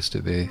than it used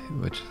to be,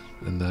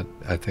 and that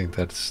I think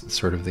that's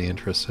sort of the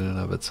interest in and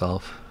of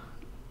itself.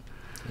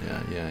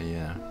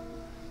 Yeah.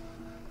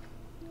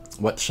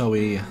 What shall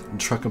we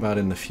truck about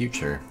in the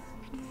future?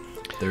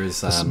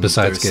 There's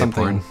besides gay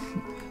something,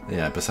 porn.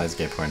 Yeah, besides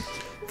gay porn,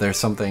 there's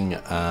something.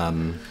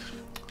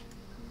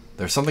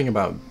 There's something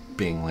about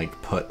being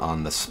like put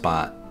on the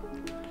spot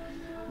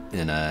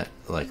in a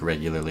like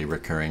regularly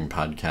recurring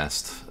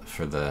podcast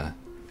for the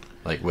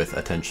like with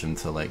attention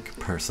to like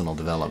personal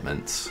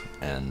developments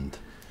and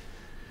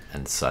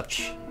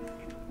such.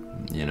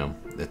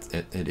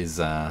 It is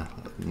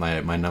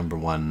my number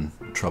one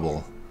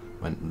trouble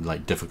when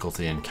like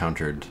difficulty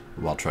encountered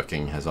while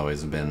trucking has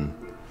always been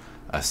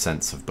a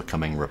sense of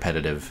becoming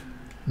repetitive.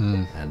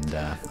 And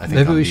I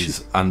think maybe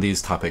on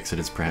these topics it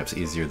is perhaps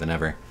easier than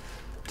ever.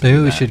 Maybe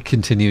we should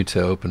continue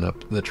to open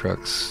up the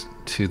trucks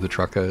to the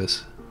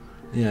truckos.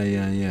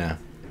 Yeah.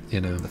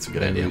 That's a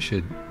good idea.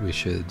 We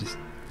should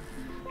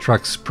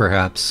trucks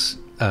perhaps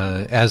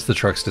as the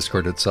trucks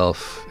Discord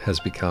itself has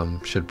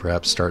become should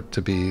perhaps start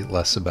to be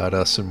less about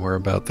us and more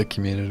about the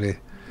community.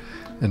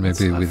 And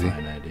maybe that's a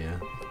fine idea.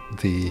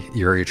 The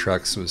Yuri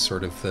trucks was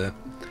sort of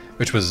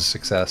which was a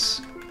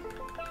success.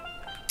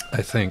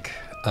 I think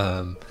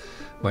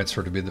might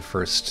sort of be the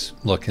first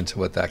look into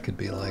what that could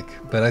be like.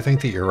 But I think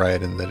that you're right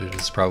in that it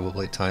is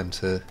probably time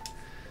to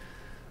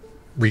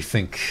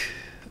rethink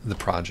the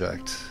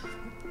project.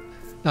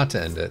 Not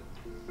to end it,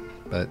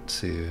 but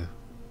to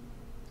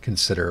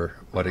consider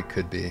what it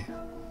could be,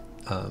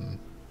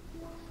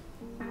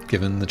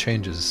 given the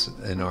changes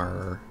in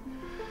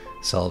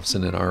ourselves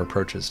and in our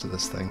approaches to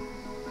this thing.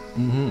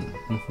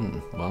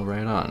 Well,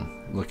 right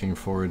on. Looking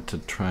forward to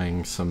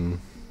trying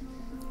some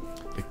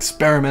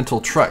experimental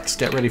trucks.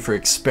 Get ready for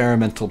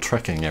experimental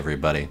trucking,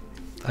 everybody.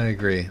 I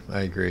agree.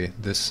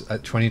 This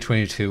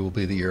 2022 will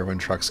be the year when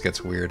trucks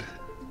gets weird.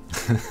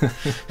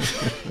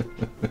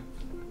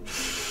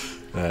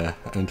 And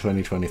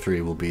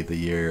 2023 will be the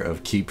year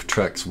of keep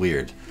trucks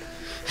weird.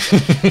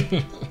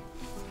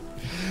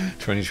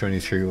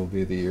 2023 will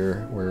be the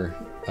year where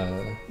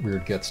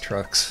weird gets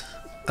trucks.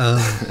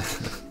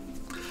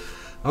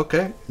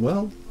 Okay,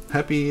 well,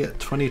 happy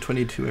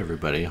 2022,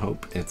 everybody.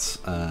 Hope it's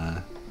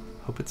a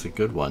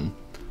good one.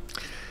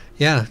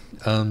 Yeah,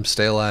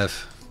 stay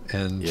alive,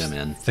 and yeah,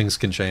 man. Things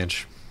can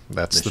change.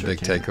 That's the big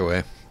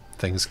takeaway.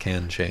 Things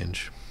can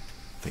change.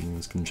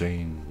 Things can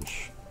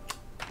change.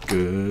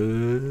 Good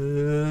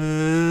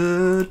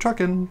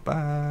trucking.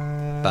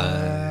 Bye.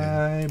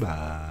 Bye.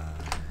 Bye.